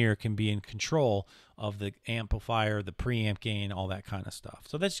engineer can be in control of the amplifier, the preamp gain, all that kind of stuff.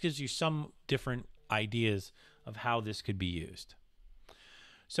 So that just gives you some different ideas of how this could be used.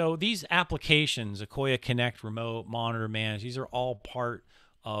 So these applications, Akoya Connect, Remote, Monitor, Manage, these are all part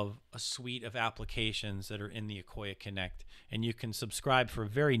of a suite of applications that are in the Akoya Connect, and you can subscribe for a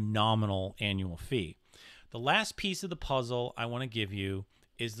very nominal annual fee. The last piece of the puzzle I want to give you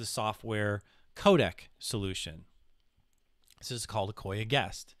is the software codec solution. This is called Akoya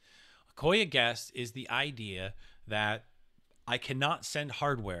Guest. Akoya Guest is the idea that I cannot send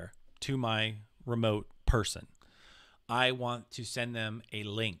hardware to my remote person. I want to send them a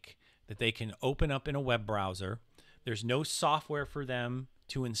link that they can open up in a web browser. There's no software for them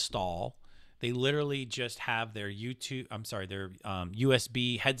to install. They literally just have their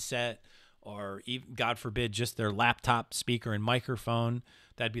USB headset, or even, God forbid, just their laptop speaker and microphone.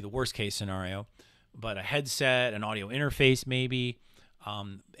 That'd be the worst case scenario. But a headset, an audio interface maybe,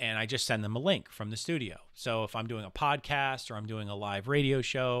 and I just send them a link from the studio. So if I'm doing a podcast or I'm doing a live radio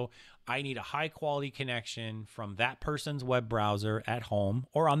show, I need a high quality connection from that person's web browser at home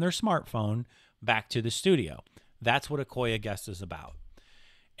or on their smartphone back to the studio. That's what Akoya Guest is about.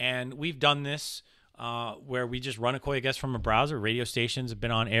 And we've done this where we just run Akoya Guest from a browser. Radio stations have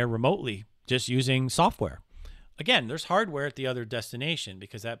been on air remotely just using software. Again, there's hardware at the other destination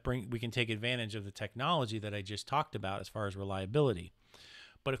because we can take advantage of the technology that I just talked about as far as reliability.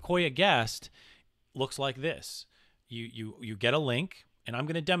 But Akoya Guest looks like this. You get a link, and I'm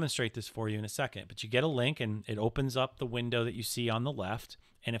going to demonstrate this for you in a second, but you get a link and it opens up the window that you see on the left.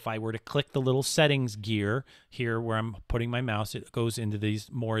 And if I were to click the little settings gear here where I'm putting my mouse, it goes into these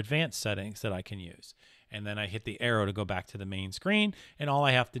more advanced settings that I can use. And then I hit the arrow to go back to the main screen, and all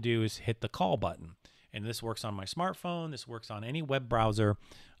I have to do is hit the call button. And this works on my smartphone. This works on any web browser,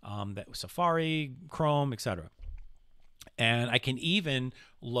 that Safari, Chrome, etc. And I can even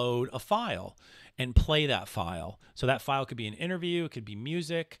load a file and play that file. So that file could be an interview, it could be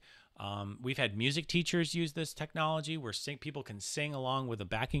music. We've had music teachers use this technology where people can sing along with a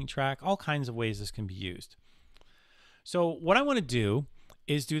backing track, all kinds of ways this can be used. So what I want to do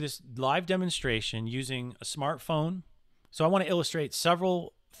is do this live demonstration using a smartphone. So I want to illustrate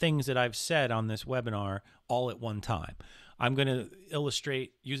several things that I've said on this webinar all at one time. I'm going to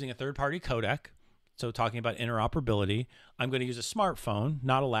illustrate using a third-party codec, so talking about interoperability. I'm going to use a smartphone,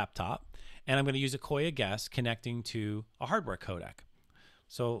 not a laptop, and I'm going to use Akoya Guest connecting to a hardware codec.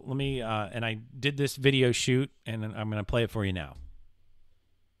 So let me, and I did this video shoot, and I'm going to play it for you now.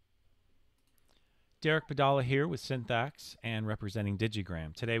 Derek Padala here with Syntax and representing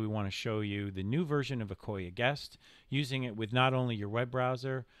Digigram. Today we want to show you the new version of Akoya Guest, using it with not only your web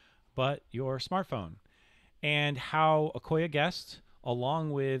browser, but your smartphone, and how Akoya Guest,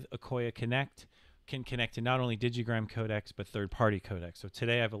 along with Akoya Connect, can connect to not only Digigram codecs, but third-party codecs. So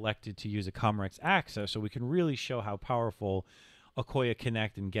today I've elected to use a Comrex Access so we can really show how powerful Akoya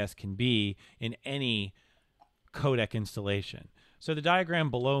Connect and Guest can be in any codec installation. So the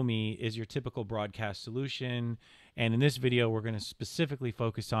diagram below me is your typical broadcast solution, and in this video we're going to specifically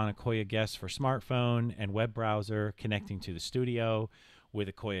focus on Akoya Guest for smartphone and web browser connecting to the studio with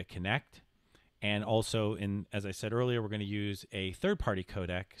Akoya Connect, And also, as I said earlier, we're going to use a third-party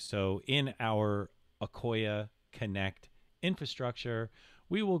codec. So in our Akoya Connect infrastructure,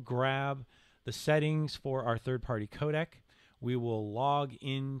 we will grab the settings for our third-party codec. We will log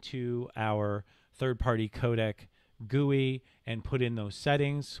into our third-party codec GUI and put in those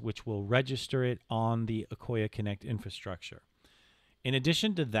settings, which will register it on the Akoya Connect infrastructure. In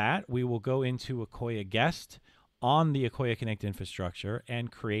addition to that, we will go into Akoya Guest on the Akoya Connect infrastructure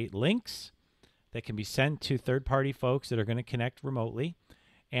and create links that can be sent to third-party folks that are going to connect remotely,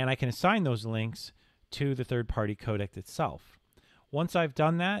 and I can assign those links to the third-party codec itself. Once I've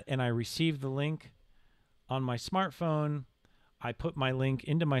done that and I receive the link on my smartphone, I put my link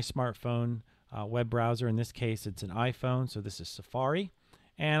into my smartphone web browser. In this case, it's an iPhone, so this is Safari.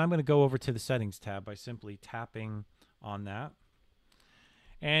 And I'm going to go over to the Settings tab by simply tapping on that.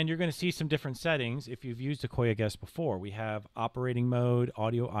 And you're going to see some different settings if you've used Akoya Guest before. We have operating mode,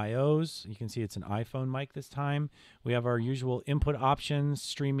 audio IOs. You can see it's an iPhone mic this time. We have our usual input options,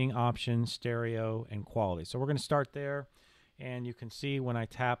 streaming options, stereo, and quality. So we're going to start there. And you can see when I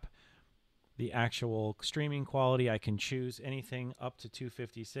tap the actual streaming quality, I can choose anything up to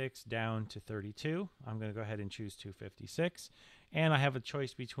 256 down to 32. I'm going to go ahead and choose 256. And I have a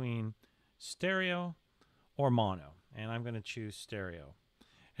choice between stereo or mono. And I'm going to choose stereo.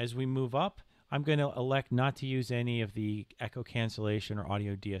 As we move up, I'm going to elect not to use any of the echo cancellation or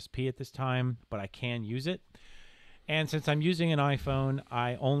audio DSP at this time, but I can use it. And since I'm using an iPhone,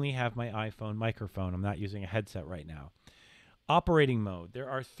 I only have my iPhone microphone. I'm not using a headset right now. Operating mode. There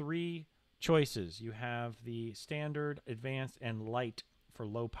are 3 choices. You have the standard, advanced, and light for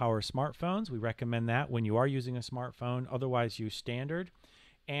low power smartphones. We recommend that when you are using a smartphone. Otherwise, use standard.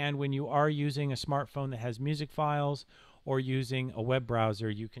 And when you are using a smartphone that has music files or using a web browser,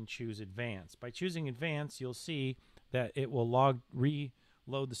 you can choose advanced. By choosing advanced, you'll see that it will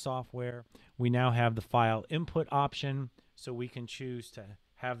reload the software. We now have the file input option, so we can choose to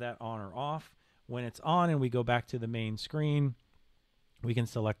have that on or off. When it's on and we go back to the main screen, we can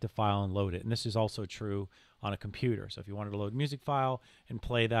select a file and load it. And this is also true on a computer. So if you wanted to load a music file and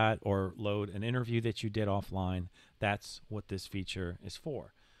play that, or load an interview that you did offline, that's what this feature is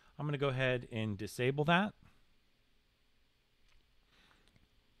for. I'm going to go ahead and disable that.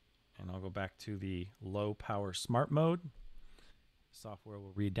 And I'll go back to the low power smart mode. Software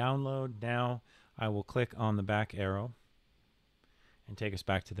will re-download. Now I will click on the back arrow and take us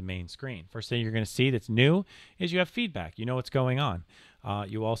back to the main screen. First thing you're going to see that's new is you have feedback. You know what's going on.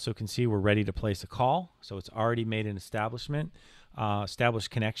 You also can see we're ready to place a call. So it's already made an established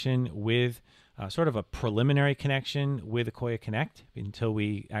connection with sort of a preliminary connection with Akoya Connect until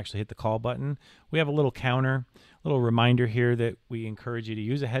we actually hit the call button. We have a little counter, a little reminder here that we encourage you to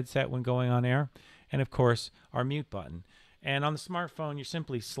use a headset when going on air, and of course our mute button. And on the smartphone, you're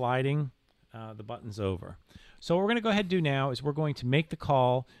simply sliding the buttons over. So what we're going to go ahead and do now is we're going to make the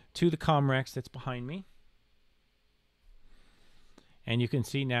call to the Comrex that's behind me. And you can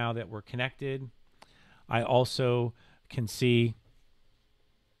see now that we're connected. I also can see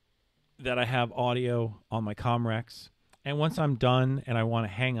that I have audio on my Comrex. And once I'm done and I want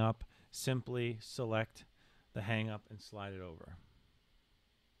to hang up, simply select the hang up and slide it over.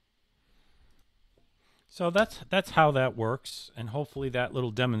 So that's how that works, and hopefully that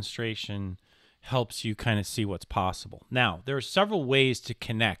little demonstration helps you kind of see what's possible. Now, there are several ways to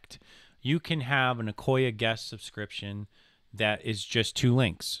connect. You can have an Akoya Guest subscription that is just 2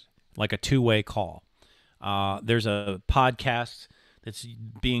 links, like a 2-way call. There's a podcast that's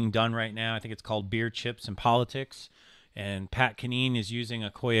being done right now. I think it's called Beer, Chips, and Politics. And Pat Canine is using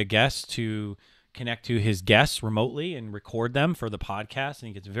Akoya Guest to connect to his guests remotely and record them for the podcast. And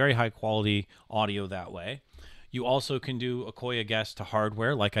he gets very high quality audio that way. You also can do Akoya Guest to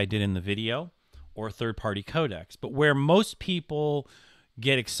hardware like I did in the video, or third-party codecs. But where most people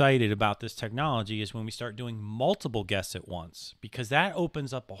get excited about this technology is when we start doing multiple guests at once, because that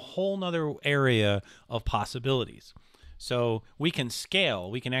opens up a whole nother area of possibilities. So we can scale.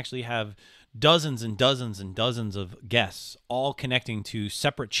 We can actually have dozens and dozens and dozens of guests all connecting to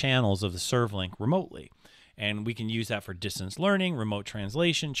separate channels of the ServLink remotely. And we can use that for distance learning, remote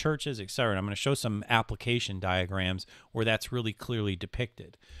translation, churches, etc. I'm going to show some application diagrams where that's really clearly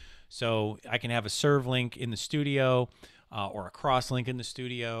depicted. So I can have a ServLink in the studio or a Crosslink in the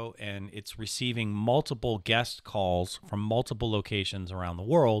studio, and it's receiving multiple guest calls from multiple locations around the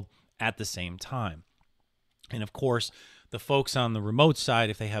world at the same time. And of course, the folks on the remote side,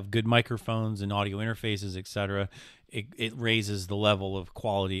 if they have good microphones and audio interfaces, etc., it raises the level of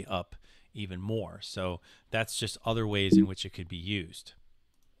quality up even more. So that's just other ways in which it could be used.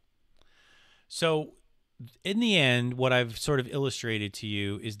 So in the end, what I've sort of illustrated to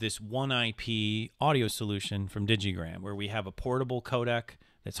you is this one IP audio solution from Digigram, where we have a portable codec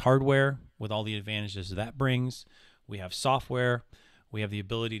that's hardware with all the advantages that brings. We have software. We have the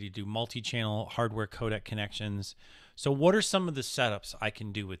ability to do multi-channel hardware codec connections. So what are some of the setups I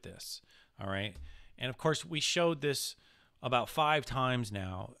can do with this? All right. And of course, we showed this about 5 times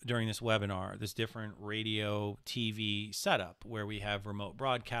now during this webinar, this different radio, TV setup where we have remote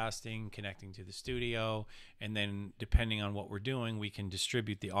broadcasting connecting to the studio. And then depending on what we're doing, we can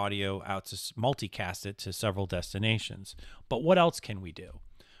distribute the audio out to multicast it to several destinations. But what else can we do?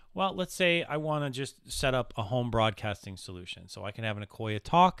 Well, let's say I want to just set up a home broadcasting solution. So I can have an Akoya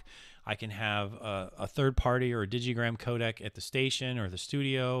talk. I can have a third party or a Digigram codec at the station or the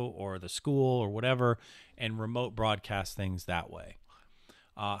studio or the school or whatever, and remote broadcast things that way.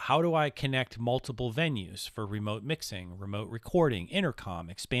 How do I connect multiple venues for remote mixing, remote recording, intercom,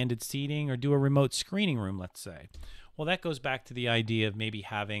 expanded seating, or do a remote screening room, let's say? Well, that goes back to the idea of maybe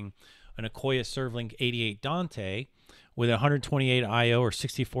having an Akoya ServLink 88 Dante with a 128 IO or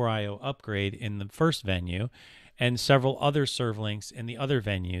 64 IO upgrade in the first venue and several other ServLinks in the other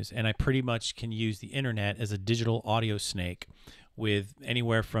venues. And I pretty much can use the internet as a digital audio snake with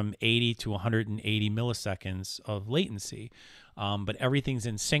anywhere from 80 to 180 milliseconds of latency. But everything's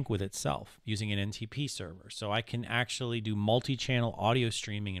in sync with itself using an NTP server. So I can actually do multi-channel audio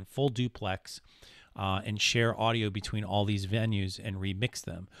streaming in full duplex and share audio between all these venues and remix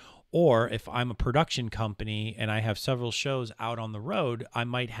them. Or if I'm a production company and I have several shows out on the road, I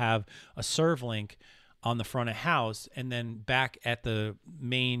might have a ServLink on the front of house and then back at the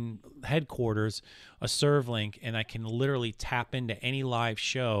main headquarters, a ServLink, and I can literally tap into any live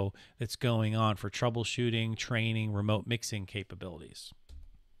show that's going on for troubleshooting, training, remote mixing capabilities.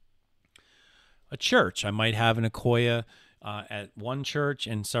 A church, I might have an Akoya at one church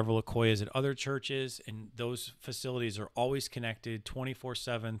and several Akoyas at other churches, and those facilities are always connected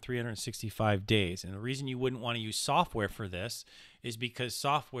 24/7, 365 days. And the reason you wouldn't want to use software for this is because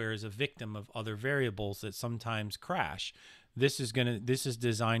software is a victim of other variables that sometimes crash. This is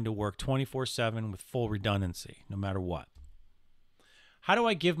designed to work 24/7 with full redundancy, no matter what. How do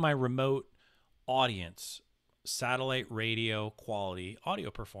I give my remote audience satellite radio quality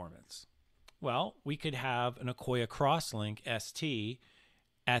audio performance? Well, we could have an Akoya Crosslink ST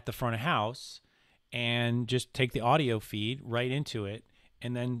at the front of house and just take the audio feed right into it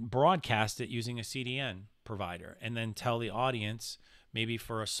and then broadcast it using a CDN provider and then tell the audience, maybe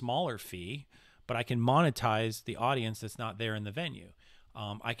for a smaller fee, but I can monetize the audience that's not there in the venue.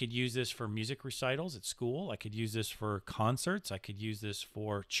 I could use this for music recitals at school. I could use this for concerts. I could use this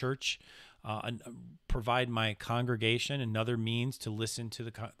for church, provide my congregation another means to listen to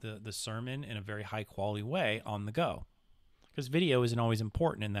the sermon in a very high quality way on the go. Because video isn't always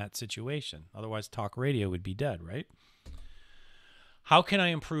important in that situation. Otherwise, talk radio would be dead, right? How can I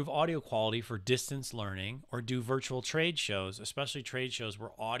improve audio quality for distance learning or do virtual trade shows, especially trade shows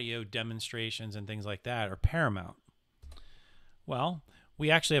where audio demonstrations and things like that are paramount? Well, we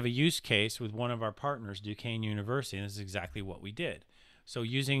actually have a use case with one of our partners, Duquesne University, and this is exactly what we did. So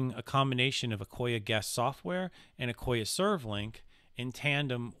using a combination of Akoya Guest software and Akoya ServLink in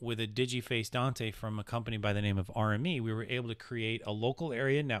tandem with a DigiFace Dante from a company by the name of RME, we were able to create a local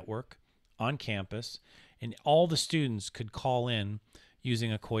area network on campus, and all the students could call in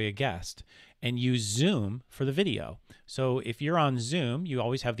using Akoya Guest and use Zoom for the video. So if you're on Zoom, you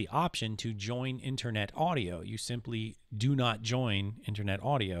always have the option to join internet audio. You simply do not join internet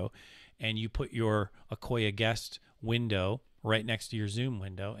audio, and you put your Akoya Guest window right next to your Zoom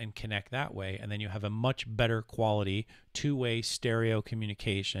window and connect that way. And then you have a much better quality two-way stereo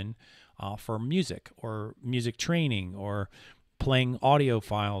communication for music or music training or playing audio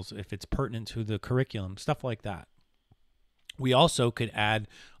files if it's pertinent to the curriculum, stuff like that. We also could add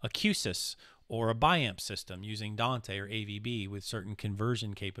a QSYS or a biamp system using Dante or AVB with certain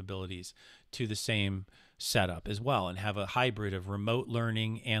conversion capabilities to the same setup as well, and have a hybrid of remote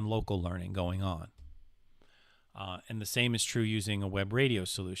learning and local learning going on. And the same is true using a web radio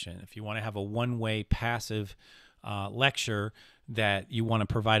solution. If you want to have a one-way passive lecture that you want to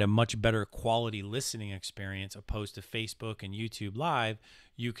provide a much better quality listening experience opposed to Facebook and YouTube Live,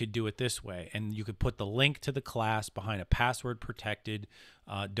 you could do it this way. And you could put the link to the class behind a password-protected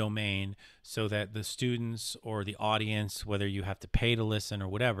domain so that the students or the audience, whether you have to pay to listen or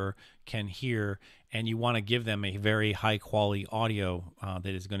whatever, can hear. And you want to give them a very high-quality audio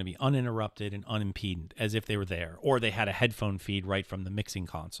that is going to be uninterrupted and unimpeded, as if they were there, or they had a headphone feed right from the mixing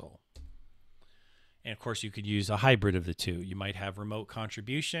console. And of course, you could use a hybrid of the two. You might have remote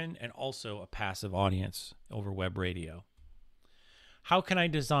contribution and also a passive audience over web radio. How can I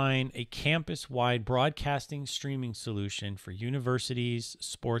design a campus-wide broadcasting streaming solution for universities,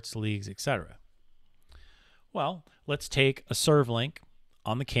 sports leagues, etc.? Well, let's take a serve link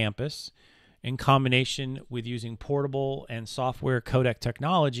on the campus. In combination with using portable and software codec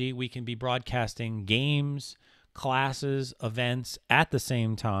technology, we can be broadcasting games, classes, events at the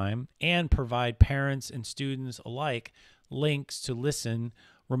same time, and provide parents and students alike links to listen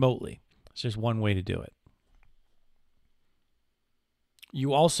remotely. It's just one way to do it.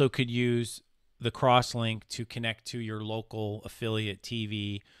 You also could use the crosslink to connect to your local affiliate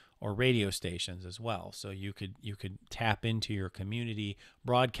TV or radio stations as well. So you could tap into your community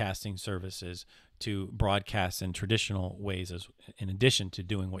broadcasting services to broadcast in traditional ways, as in addition to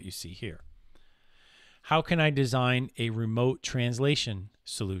doing what you see here. How can I design a remote translation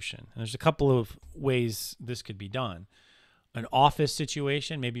solution? And there's a couple of ways this could be done. An office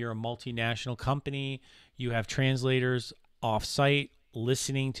situation, maybe you're a multinational company, you have translators off-site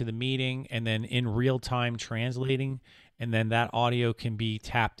listening to the meeting and then in real time translating, and then that audio can be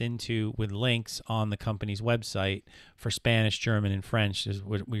tapped into with links on the company's website for Spanish, German, and French, is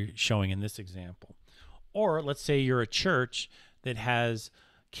what we're showing in this example. Or let's say you're a church that has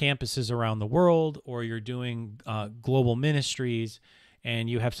campuses around the world, or you're doing global ministries, and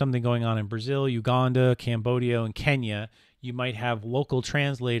you have something going on in Brazil, Uganda, Cambodia, and Kenya. You might have local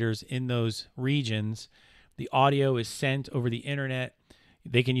translators in those regions. The audio is sent over the internet.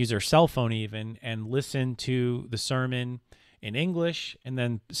 They can use their cell phone even and listen to the sermon in English and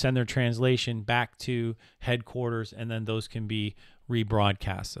then send their translation back to headquarters, and then those can be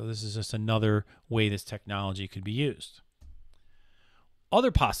rebroadcast. So this is just another way this technology could be used.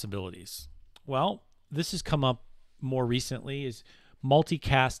 Other possibilities. Well, this has come up more recently, is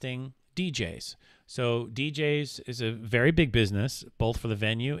multicasting DJs. So DJs is a very big business, both for the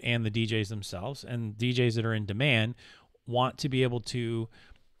venue and the DJs themselves. And DJs that are in demand want to be able to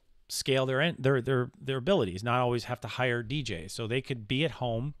scale their abilities, not always have to hire DJs. So they could be at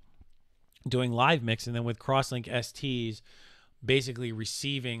home doing live mix, and then with Crosslink STs, basically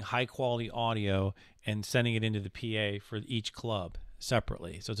receiving high quality audio and sending it into the PA for each club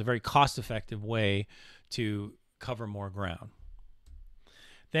separately. So it's a very cost effective way to cover more ground.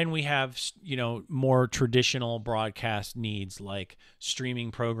 Then we have, more traditional broadcast needs like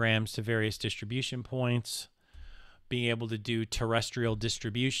streaming programs to various distribution points, being able to do terrestrial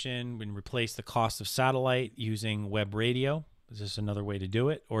distribution and replace the cost of satellite using web radio. Is this another way to do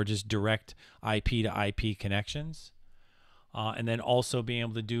it? Or just direct IP to IP connections. And then also being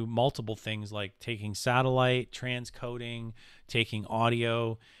able to do multiple things like taking satellite, transcoding, taking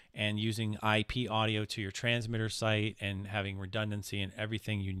audio, and using IP audio to your transmitter site and having redundancy and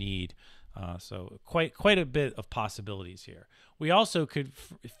everything you need. So quite a bit of possibilities here. We also could,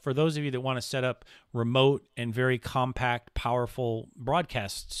 for those of you that want to set up remote and very compact, powerful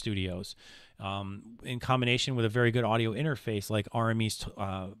broadcast studios, in combination with a very good audio interface like RME's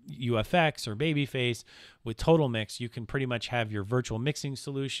UFX or Babyface with Total Mix, you can pretty much have your virtual mixing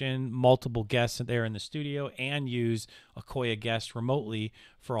solution, multiple guests there in the studio, and use Akoya Guest remotely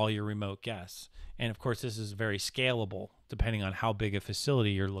for all your remote guests. And of course, this is very scalable depending on how big a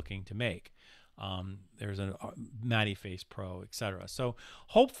facility you're looking to make. There's a MadiFace Pro, etc. So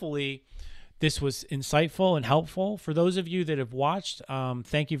hopefully this was insightful and helpful. For those of you that have watched,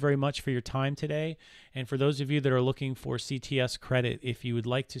 thank you very much for your time today. And for those of you that are looking for CTS credit, if you would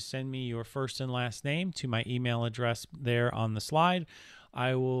like to send me your first and last name to my email address there on the slide,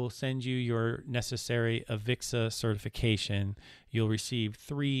 I will send you your necessary AVIXA certification. You'll receive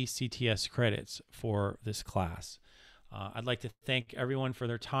 3 CTS credits for this class. I'd like to thank everyone for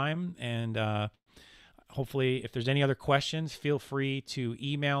their time, and hopefully if there's any other questions, feel free to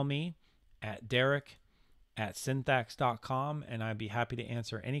email me at derek@syntax.com, and I'd be happy to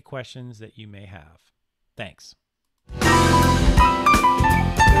answer any questions that you may have. Thanks.